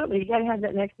 Yeah. Absolutely, you got to have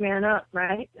that next man up,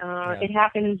 right? It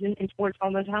happens in sports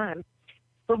all the time.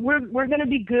 But we're going to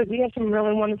be good. We have some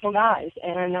really wonderful guys,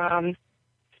 and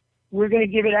we're going to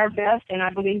give it our best, and I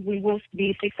believe we will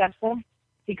be successful,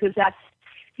 because that's,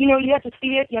 you have to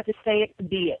see it, you have to say it to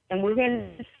be it. And we're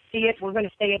going to see it, we're going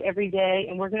to say it every day,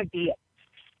 and we're going to be it.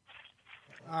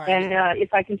 All right. And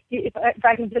if I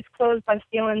can just close by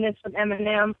stealing this from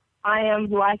Eminem, I am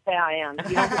who I say I am.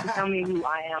 You don't get to tell me who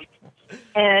I am.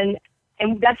 And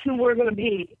that's who we're going to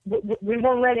be. We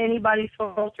won't let anybody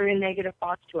filter in negative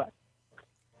thoughts to us.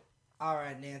 All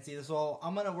right, Nancy. So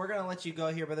we're gonna let you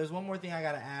go here, but there's one more thing I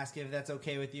gotta ask, if that's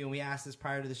okay with you. And we asked this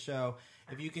prior to the show.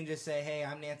 If you can just say, "Hey,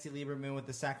 I'm Nancy Lieberman with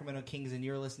the Sacramento Kings, and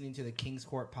you're listening to the Kings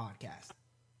Court podcast."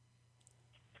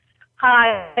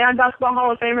 Hi, I'm Basketball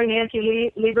Hall of Famer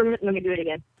Nancy Lieberman. Let me do it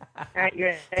again. All right, you're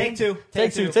ready? Take two.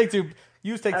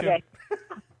 Use take two. Okay.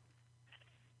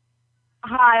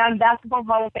 Hi, I'm Basketball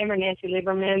Hall of Famer Nancy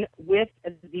Lieberman with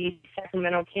the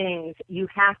Sacramento Kings. You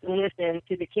have to listen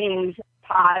to the Kings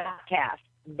podcast.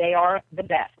 They are the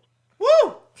best.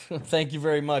 Woo! Thank you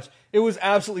very much. It was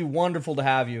absolutely wonderful to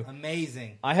have you.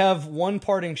 Amazing. I have one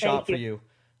parting shot for you.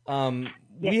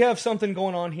 We have something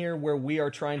going on here where we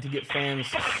are trying to get fans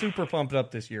super pumped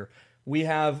up this year. We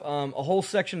have a whole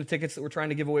section of tickets that we're trying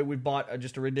to give away. We bought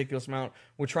just a ridiculous amount.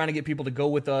 We're trying to get people to go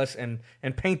with us and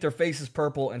paint their faces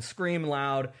purple and scream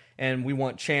loud. And we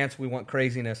want chants. We want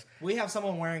craziness. We have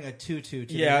someone wearing a tutu.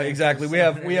 Yeah, exactly. We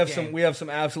have some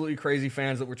absolutely crazy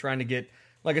fans that we're trying to get.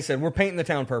 Like I said, we're painting the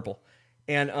town purple.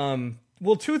 And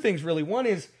well, two things really. One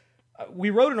is we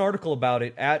wrote an article about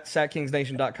it at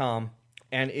SacKingsNation.com.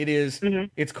 And it is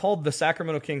it's called the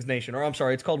Sacramento Kings Nation, or I'm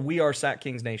sorry, it's called We Are Sac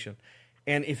Kings Nation.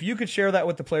 And if you could share that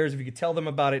with the players, if you could tell them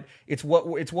about it, it's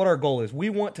what our goal is. We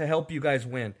want to help you guys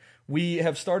win. We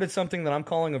have started something that I'm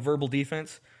calling a verbal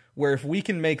defense, where if we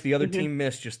can make the other team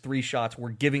miss just 3 shots, we're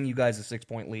giving you guys a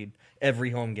 6-point lead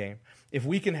every home game. If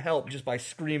we can help just by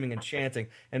screaming and chanting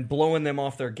and blowing them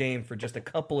off their game for just a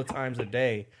couple of times a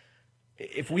day,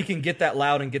 if we can get that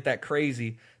loud and get that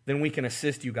crazy, then we can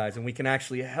assist you guys and we can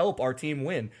actually help our team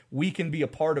win. We can be a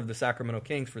part of the Sacramento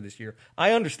Kings for this year.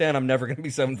 I understand I'm never going to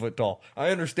be 7 foot tall. I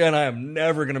understand I am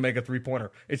never going to make a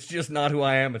 3-pointer. It's just not who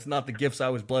I am. It's not the gifts I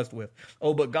was blessed with.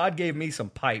 Oh, but God gave me some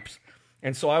pipes.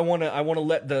 And so I want to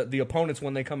let the opponents,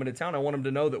 when they come into town, I want them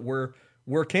to know that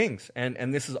we're kings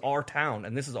and this is our town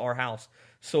and this is our house.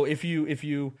 So if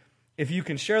you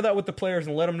can share that with the players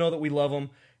and let them know that we love them.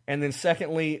 And then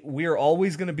secondly, we are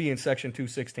always going to be in Section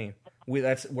 216.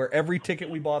 That's where every ticket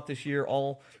we bought this year,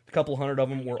 a couple hundred of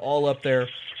them, we're all up there.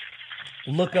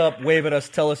 Look up, wave at us,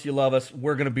 tell us you love us.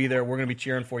 We're going to be there. We're going to be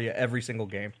cheering for you every single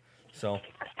game. So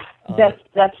that's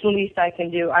the least I can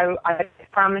do. I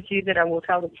promise you that I will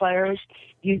tell the players,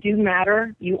 you do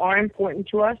matter. You are important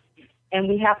to us, and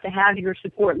we have to have your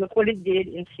support. Look what it did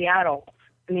in Seattle.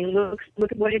 I mean, look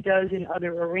at what it does in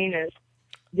other arenas.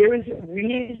 There is a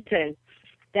reason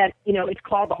that, it's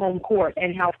called the home court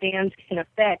and how fans can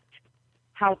affect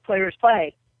how players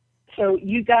play. So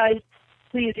you guys,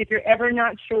 please, if you're ever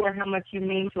not sure how much you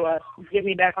mean to us, get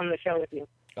me back on the show with you.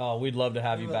 Oh, we'd love to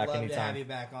have you back anytime. We'd love to have you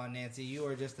back on, Nancy. You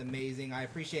are just amazing. I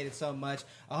appreciate it so much.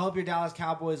 I hope your Dallas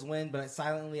Cowboys win, but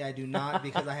silently I do not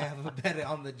because I have a bet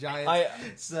on the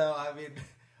Giants.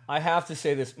 I have to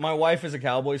say this. My wife is a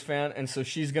Cowboys fan, and so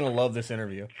she's going to love this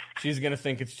interview. She's going to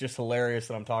think it's just hilarious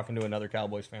that I'm talking to another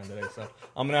Cowboys fan today. So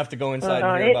I'm going to have to go inside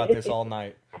and hear about this all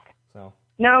night. So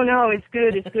No, it's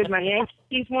good. It's good. My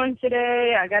Yankees won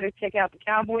today. I got to check out the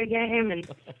Cowboy game, and,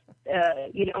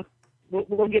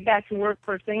 we'll get back to work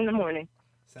first thing in the morning.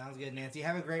 Sounds good, Nancy.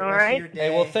 Have a great rest of your day. Hey,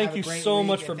 well, thank you so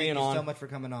much for being on. Thank you so much for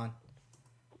coming on.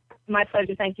 My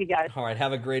pleasure. Thank you, guys. All right.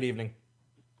 Have a great evening.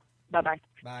 Bye-bye.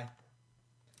 Bye.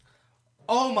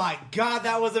 Oh, my God.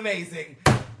 That was amazing.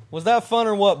 Was that fun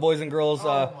or what, boys and girls? Oh, my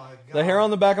God. The hair on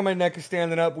the back of my neck is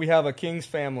standing up. We have a Kings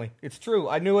family. It's true.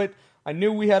 I knew it. I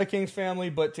knew we had a Kings family,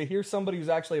 but to hear somebody who's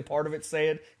actually a part of it say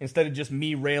it, instead of just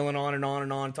me railing on and on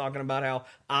and on, talking about how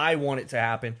I want it to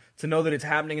happen, to know that it's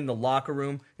happening in the locker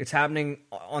room, it's happening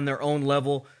on their own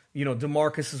level.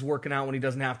 DeMarcus is working out when he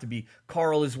doesn't have to be.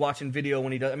 Carl is watching video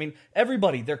when he does. I mean,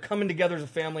 everybody, they're coming together as a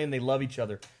family and they love each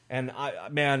other. And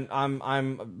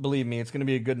I'm believe me, it's going to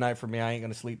be a good night for me. I ain't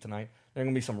going to sleep tonight. There's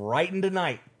going to be some writing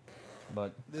tonight.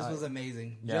 But this was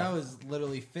amazing. Yeah. Joe is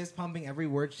literally fist pumping every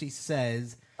word she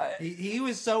says. He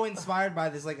was so inspired by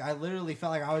this. Like, I literally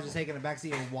felt like I was just taking a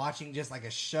backseat and watching just like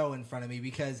a show in front of me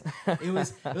because it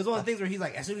was one of the things where he's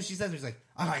like, as soon as she says it, he's like,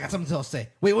 oh, I got something else to say.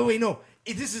 Wait, no.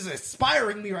 This is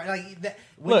inspiring me, right? Like that,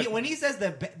 when he says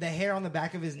the hair on the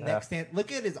back of his neck stand, look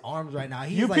at his arms right now.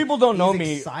 He's people don't know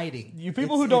me. Exciting. You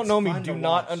people who don't know me do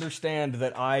not understand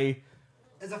that I.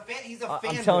 As a fan, he's a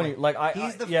fanboy. I'm telling you, like I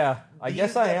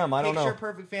guess I am. I don't know. Picture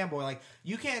perfect fanboy. Like,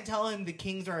 you can't tell him the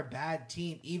Kings are a bad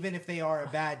team, even if they are a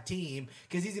bad team,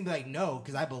 because he's gonna be like, no,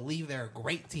 because I believe they're a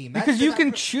great team. Because you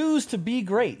can choose to be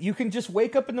great. You can just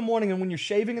wake up in the morning and when you're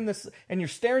shaving and you're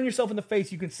staring yourself in the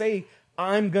face, you can say,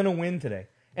 "I'm gonna win today."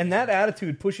 And that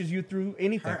attitude pushes you through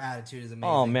anything. Her attitude is amazing.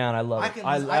 Oh man, I love it.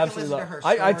 I absolutely love her.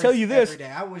 I tell you this. Every day.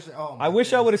 I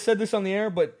wish I would have said this on the air,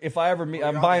 but if I ever meet,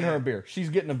 I'm buying her a beer. She's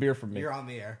getting a beer from me. You're on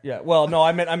the air. Yeah. Well, no,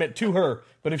 I meant to her.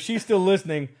 But if she's still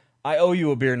listening, I owe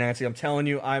you a beer, Nancy. I'm telling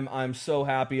you, I'm so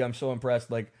happy. I'm so impressed.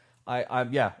 Like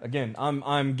I'm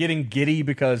getting giddy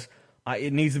because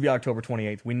it needs to be October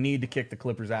 28th. We need to kick the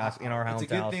Clippers' ass in our hometown.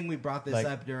 It's a good thing we brought this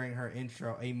up during her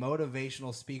intro. A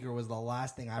motivational speaker was the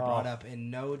last thing I brought up,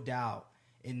 and no doubt.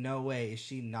 In no way is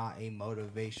she not a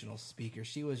motivational speaker.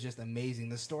 She was just amazing.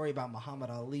 The story about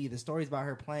Muhammad Ali, the stories about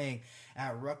her playing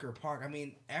at Rucker Park. I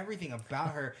mean, everything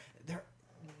about her,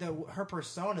 her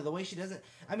persona, the way she does it.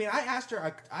 I mean, I asked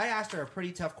her a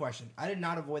pretty tough question. I did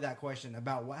not avoid that question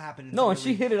about what happened. No, and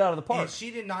she hit it out of the park. And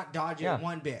she did not dodge it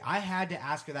one bit. I had to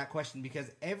ask her that question because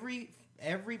every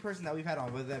every person that we've had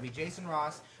on, whether that be Jason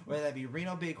Ross, whether that be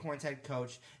Reno Bighorn's head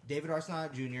coach, David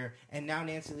Arsenault Jr., and now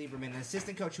Nancy Lieberman, an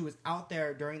assistant coach who was out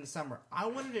there during the summer. I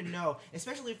wanted to know,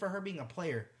 especially for her being a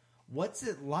player, what's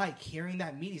it like hearing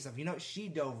that media stuff? She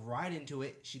dove right into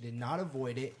it. She did not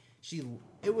avoid it.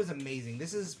 It was amazing.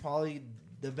 This is probably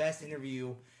the best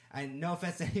interview. And no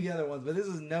offense to any of the other ones, but this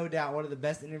is no doubt one of the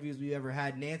best interviews we've ever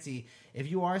had. Nancy, if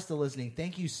you are still listening,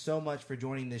 thank you so much for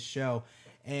joining this show.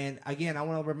 And again, I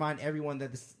want to remind everyone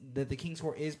that the King's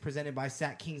Court is presented by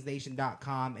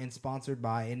SatKingsNation.com and sponsored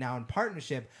by and now in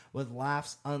partnership with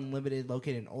Laughs Unlimited,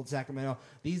 located in Old Sacramento.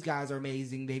 These guys are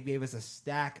amazing. They gave us a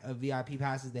stack of VIP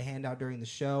passes to hand out during the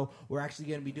show. We're actually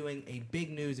going to be doing a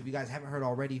big news, if you guys haven't heard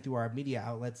already through our media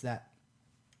outlets, that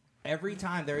every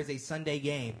time there is a Sunday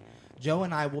game, Joe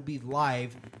and I will be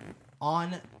live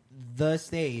on the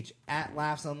stage at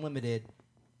Laughs Unlimited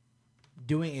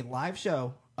doing a live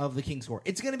show of the King's Court.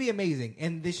 It's going to be amazing,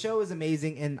 and the show is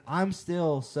amazing, and I'm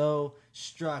still so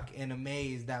struck and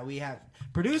amazed that we have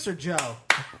Producer Joe.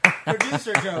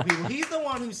 Producer Joe, people. He's the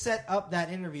one who set up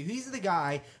that interview. He's the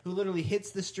guy who literally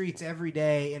hits the streets every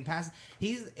day and passes.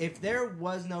 If there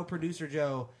was no Producer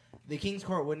Joe, the King's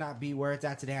Court would not be where it's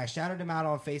at today. I shouted him out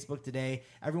on Facebook today.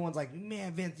 Everyone's like,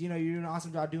 man, Vince, you're doing an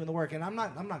awesome job doing the work. And I'm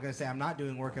not going to say I'm not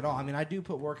doing work at all. I mean, I do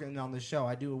put work in on the show.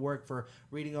 I do work for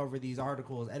reading over these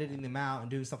articles, editing them out, and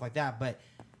doing stuff like that. But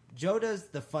Joe does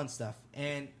the fun stuff.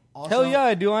 And also, hell yeah,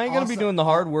 I do. I ain't going to be doing the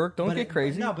hard work. Don't get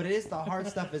crazy. No, but it is the hard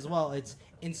stuff as well. It's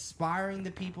inspiring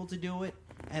the people to do it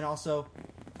and also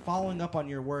following up on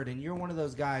your word. And you're one of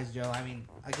those guys, Joe. I mean,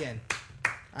 again,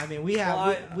 we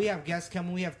have guests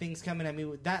coming, we have things coming. I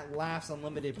mean, that Laughs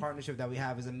Unlimited partnership that we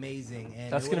have is amazing,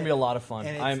 and that's going to be a lot of fun.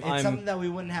 And it's something that we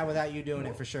wouldn't have without you doing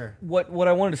it for sure. What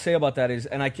I wanted to say about that is,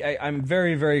 and I'm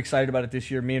very, very excited about it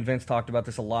this year. Me and Vince talked about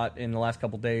this a lot in the last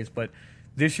couple of days, but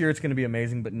this year it's going to be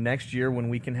amazing. But next year, when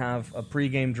we can have a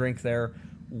pregame drink there,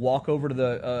 walk over to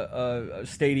the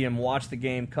stadium, watch the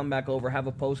game, come back over, have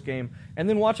a postgame, and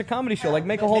then watch a comedy show.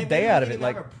 Make a whole day out of it.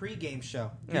 Have a pregame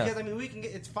show because we can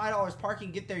get it's $5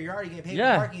 parking. Get there, you're already getting paid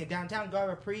for parking in downtown. Go have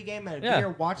a pregame and a beer.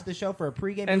 Watch the show for a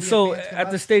pregame. And so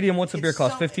at the stadium, what's a beer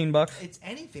cost? $15. It's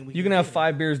anything. You can have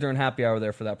 5 beers during happy hour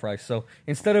there for that price. So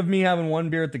instead of me having 1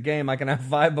 beer at the game, I can have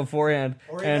 5 beforehand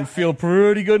and feel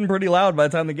pretty good and pretty loud by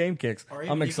the time the game kicks.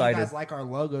 I'm excited. If you guys like our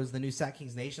logos, the new Sat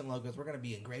Kings Nation logos, we're going to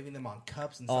be engraving them on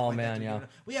cups and stuff like that. Yeah.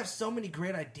 We have so many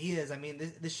great ideas. I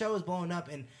mean, the show is blowing up,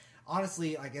 and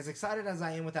honestly, as excited as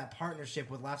I am with that partnership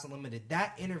with Laughs Unlimited,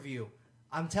 that interview,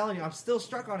 I'm telling you, I'm still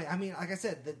struck on it. I mean, like I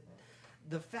said,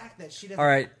 the fact that she doesn't... All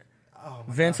right,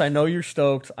 Vince, gosh. I know you're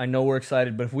stoked. I know we're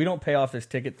excited, but if we don't pay off this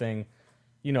ticket thing,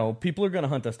 people are going to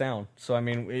hunt us down. So, I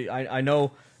mean, I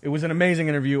know it was an amazing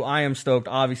interview. I am stoked,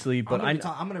 obviously, but I'm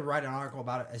going to write an article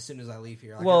about it as soon as I leave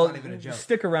here. It's not even a joke.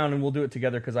 Stick around and we'll do it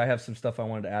together because I have some stuff I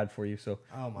wanted to add for you. So,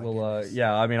 goodness.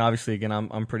 Yeah, I mean, obviously, again,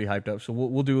 I'm pretty hyped up. So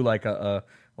we'll do like a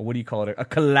what do you call it? A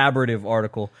collaborative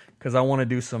article because I want to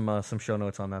do some show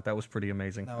notes on that. That was pretty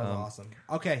amazing. That was awesome.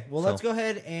 Okay, well, let's go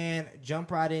ahead and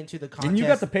jump right into the contest. And you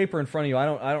got the paper in front of you. I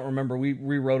don't remember. We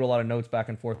rewrote a lot of notes back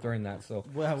and forth during that. So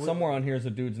somewhere on here is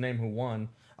a dude's name who won.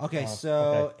 Okay,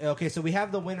 so we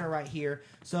have the winner right here.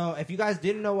 So if you guys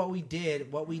didn't know what we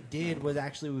did was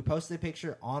actually we posted a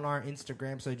picture on our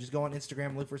Instagram. So just go on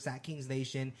Instagram, look for Sat Kings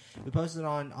Nation. We posted it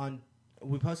on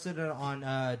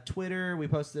Twitter. We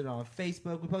posted it on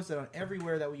Facebook. We posted it on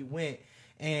everywhere that we went.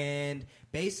 And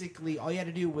basically, all you had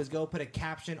to do was go put a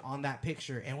caption on that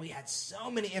picture, and we had so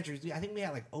many entries. I think we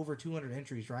had over 200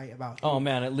 entries, right?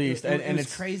 At least, and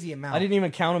it's crazy amount. I didn't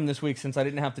even count them this week since I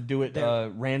didn't have to do it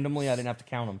randomly. I didn't have to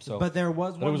count them. So, but there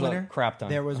was one winner. A crap ton.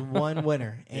 There was one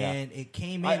winner, and it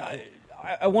came in.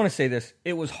 I want to say this.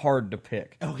 It was hard to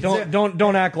pick.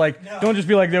 Don't act like. No. Don't just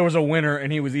be like there was a winner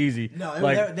and he was easy.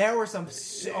 No, there were some.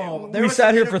 We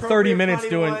sat here for 30 minutes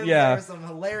doing. Ones, there were some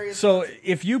hilarious. So ones.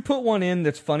 if you put one in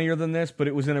that's funnier than this, but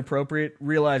it was inappropriate,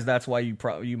 realize that's why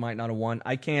you might not have won.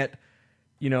 I can't.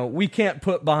 We can't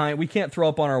throw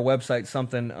up on our website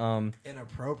something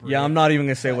inappropriate. Yeah, I'm not even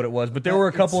gonna say what it was, but there were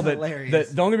a couple that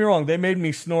don't get me wrong, they made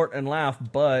me snort and laugh.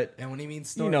 But and when he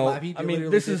means snort and laugh,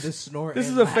 this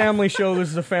is a family show. This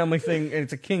is a family thing, and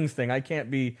it's a Kings thing. I can't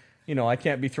be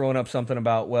throwing up something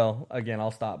about. Well, again,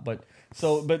 I'll stop. But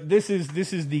this is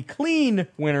the clean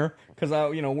winner because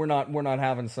we're not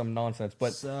having some nonsense.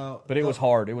 But it was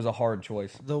hard. It was a hard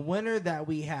choice. The winner that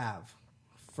we have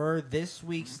for this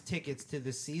week's tickets to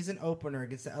the season opener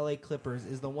against the LA Clippers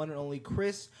is the one and only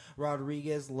Chris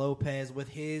Rodriguez Lopez with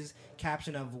his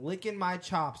caption of "Licking my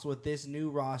chops with this new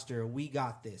roster. We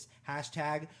got this.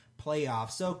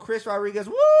 #playoffs." So Chris Rodriguez,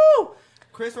 woo!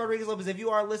 Chris Rodriguez Lopez, if you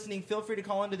are listening, feel free to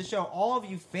call into the show. All of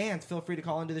you fans, feel free to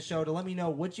call into the show to let me know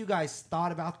what you guys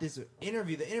thought about this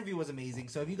interview. The interview was amazing.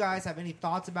 So if you guys have any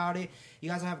thoughts about it,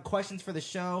 you guys have questions for the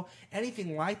show,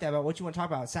 anything like that about what you want to talk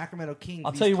about, Sacramento Kings,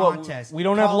 I'll tell you what, we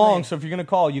don't have long, so if you're going to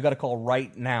call, you got to call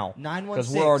right now. 916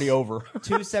 because we're already over.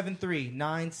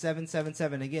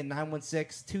 273-9777. Again,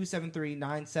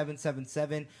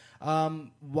 916-273-9777.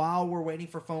 While we're waiting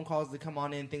for phone calls to come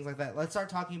on in, things like that, let's start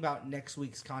talking about next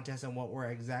week's contest and what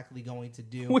we're exactly going to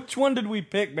do. Which one did we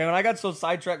pick, man? I got so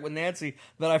sidetracked with Nancy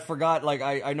that I forgot. Like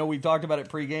I know we talked about it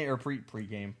pre-game or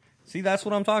pre-game. See, that's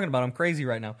what I'm talking about. I'm crazy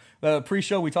right now.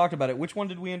 Pre-show, we talked about it. Which one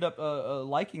did we end up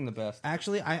liking the best?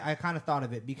 Actually, I kind of thought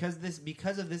of it because of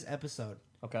this episode.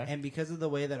 Okay. And because of the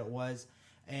way that it was,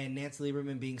 and Nancy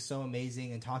Lieberman being so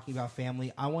amazing and talking about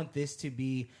family, I want this to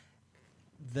be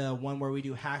the one where we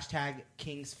do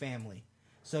 #KingsFamily.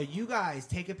 So you guys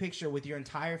take a picture with your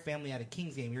entire family at a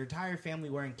Kings game, your entire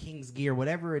family wearing Kings gear,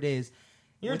 whatever it is.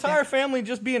 Your entire family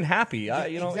just being happy,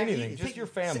 exactly. Anything. Just your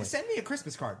family. Send me a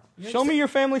Christmas card. Show me your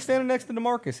family standing next to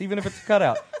DeMarcus, even if it's a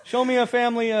cutout. Show me a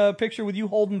family picture with you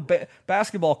holding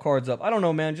basketball cards up. I don't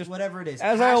know, man. Just whatever it is.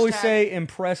 As I always say,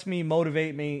 impress me,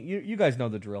 motivate me. You guys know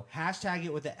the drill. Hashtag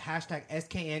it with the hashtag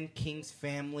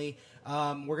 #SKNKingsFamily.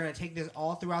 We're going to take this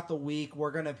all throughout the week. We're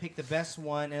going to pick the best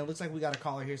one. And it looks like we got a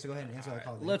caller here, so go ahead and answer that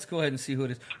call. Let's go ahead and see who it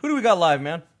is. Who do we got live,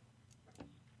 man?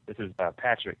 This is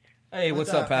Patrick. Hey,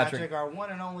 what's up, Patrick? Our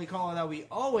one and only caller that we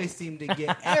always seem to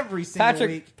get every single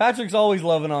week. Patrick's always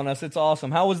loving on us. It's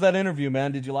awesome. How was that interview,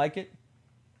 man? Did you like it?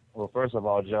 Well, first of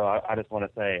all, Joe, I just want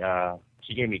to say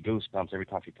she gave me goosebumps every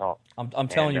time she talked. I'm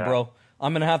telling you, bro.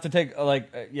 I'm gonna have to take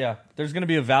there's gonna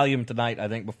be a Valium tonight, I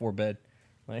think, before bed.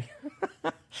 Like,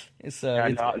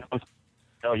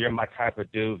 no, you're my type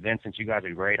of dude, Vincent. You guys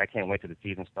are great. I can't wait till the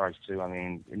season starts too. I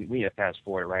mean, we need to fast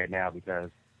forward right now because.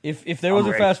 If there was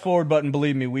a fast forward button,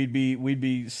 believe me, we'd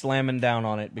be slamming down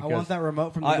on it. Because I want that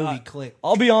remote from the movie Click.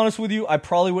 I'll be honest with you, I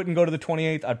probably wouldn't go to the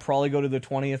 28th. I'd probably go to the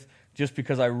 20th just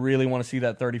because I really want to see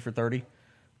that 30 for 30.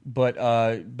 But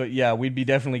yeah, we'd be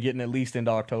definitely getting at least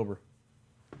into October.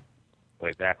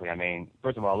 Well, exactly. I mean,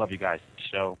 first of all, I love you guys'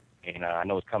 show, and I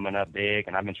know it's coming up big,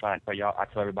 and I've been trying to tell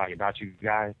everybody about you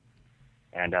guys,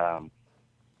 and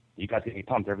you guys get me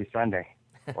pumped every Sunday.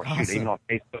 Or shoot, even on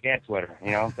Facebook and Twitter.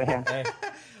 You know what I'm saying?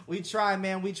 We try,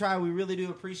 man. We try. We really do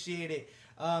appreciate it.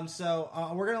 So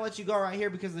we're gonna let you go right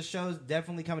here because the show's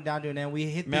definitely coming down to an end. We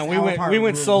hit this we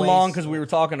went so long because we were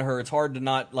talking to her. It's hard to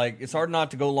not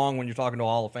to go long when you're talking to a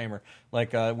Hall of Famer.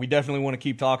 Like we definitely want to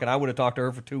keep talking. I would have talked to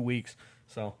her for 2 weeks.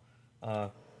 So,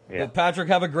 But Patrick,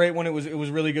 have a great one. It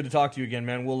was really good to talk to you again,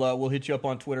 man. We'll hit you up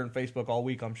on Twitter and Facebook all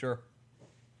week, I'm sure.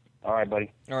 All right,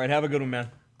 buddy. All right, have a good one,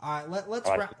 man. All right,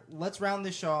 let's round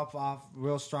this show off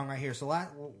real strong right here. So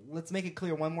let's make it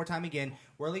clear one more time again.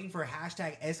 We're looking for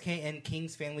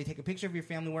 #SKNKingsFamily. Take a picture of your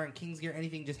family wearing Kings gear,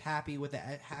 anything just happy with the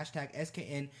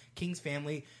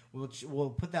 #SKNKingsFamily. We'll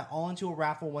put that all into a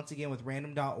raffle once again with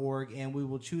random.org, and we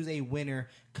will choose a winner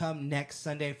come next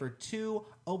Sunday for 2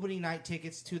 opening night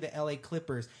tickets to the LA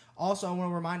Clippers. Also, I want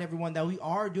to remind everyone that we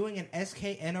are doing an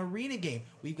SKN Arena game.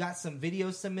 We've got some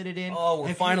videos submitted in. Oh,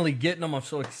 we're finally getting them. I'm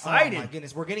so excited. Oh, my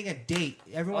goodness. We're getting a date.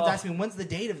 Everyone's asking me, when's the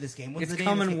date of this game? It's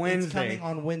coming Wednesday. It's coming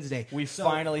on Wednesday. We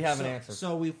finally have an answer.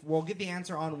 So we'll get the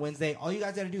answer on Wednesday. All you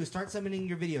guys got to do is start submitting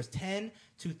your videos. 10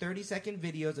 to 30-second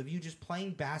videos of you just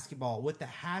playing basketball with the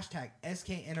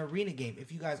 #SKN Arena game.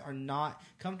 If you guys are not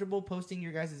comfortable posting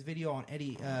your guys' video on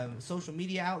any social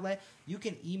media outlet, you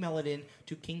can email it in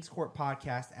to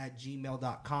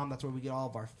kingscourtpodcast@gmail.com. That's where we get all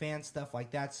of our fan stuff like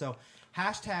that. So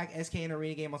 #SKN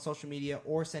Arena game on social media,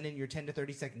 or send in your 10 to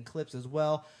 30-second clips as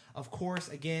well. Of course,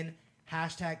 again,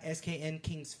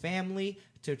 #SKNKingsFamily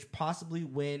to possibly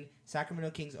win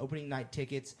Sacramento Kings opening night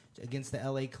tickets against the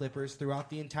LA Clippers throughout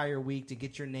the entire week to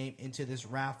get your name into this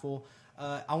raffle.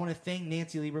 I want to thank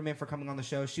Nancy Lieberman for coming on the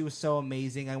show. She was so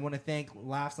amazing. I want to thank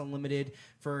Laughs Unlimited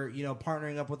for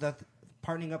partnering up with us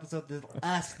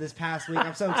this past week.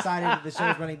 I'm so excited that the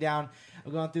show's running down.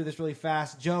 We're going through this really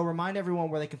fast. Joe, remind everyone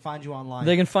where they can find you online.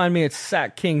 They can find me at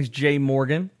Sac Kings J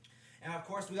Morgan. And, of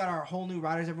course, we got our whole new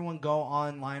riders. Everyone go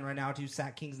online right now to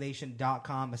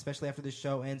SacKingsNation.com, especially after this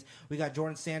show ends. We got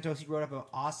Jordan Santos. He wrote up an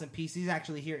awesome piece. He's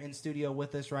actually here in studio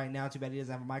with us right now. Too bad he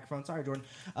doesn't have a microphone. Sorry, Jordan.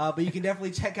 But you can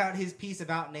definitely check out his piece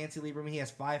about Nancy Lieberman. He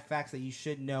has 5 facts that you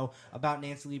should know about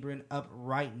Nancy Lieberman up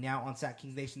right now on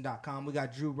SacKingsNation.com. We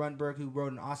got Drew Runberg, who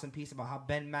wrote an awesome piece about how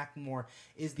Ben McLemore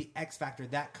is the X Factor.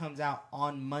 That comes out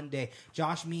on Monday.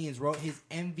 Josh Means wrote his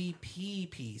MVP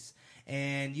piece.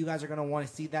 and you guys are going to want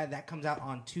to see that. That comes out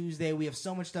on Tuesday. We have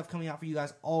so much stuff coming out for you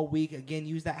guys all week. Again,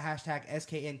 use that hashtag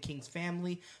SKN Kings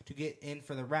Family to get in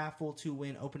for the raffle to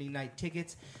win opening night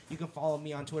tickets. You can follow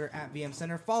me on Twitter at VM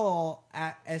Center. Follow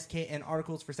at SKN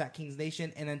Articles for Sac Kings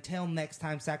Nation. And until next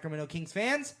time, Sacramento Kings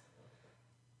fans,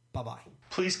 bye-bye.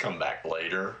 Please come back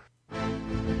later.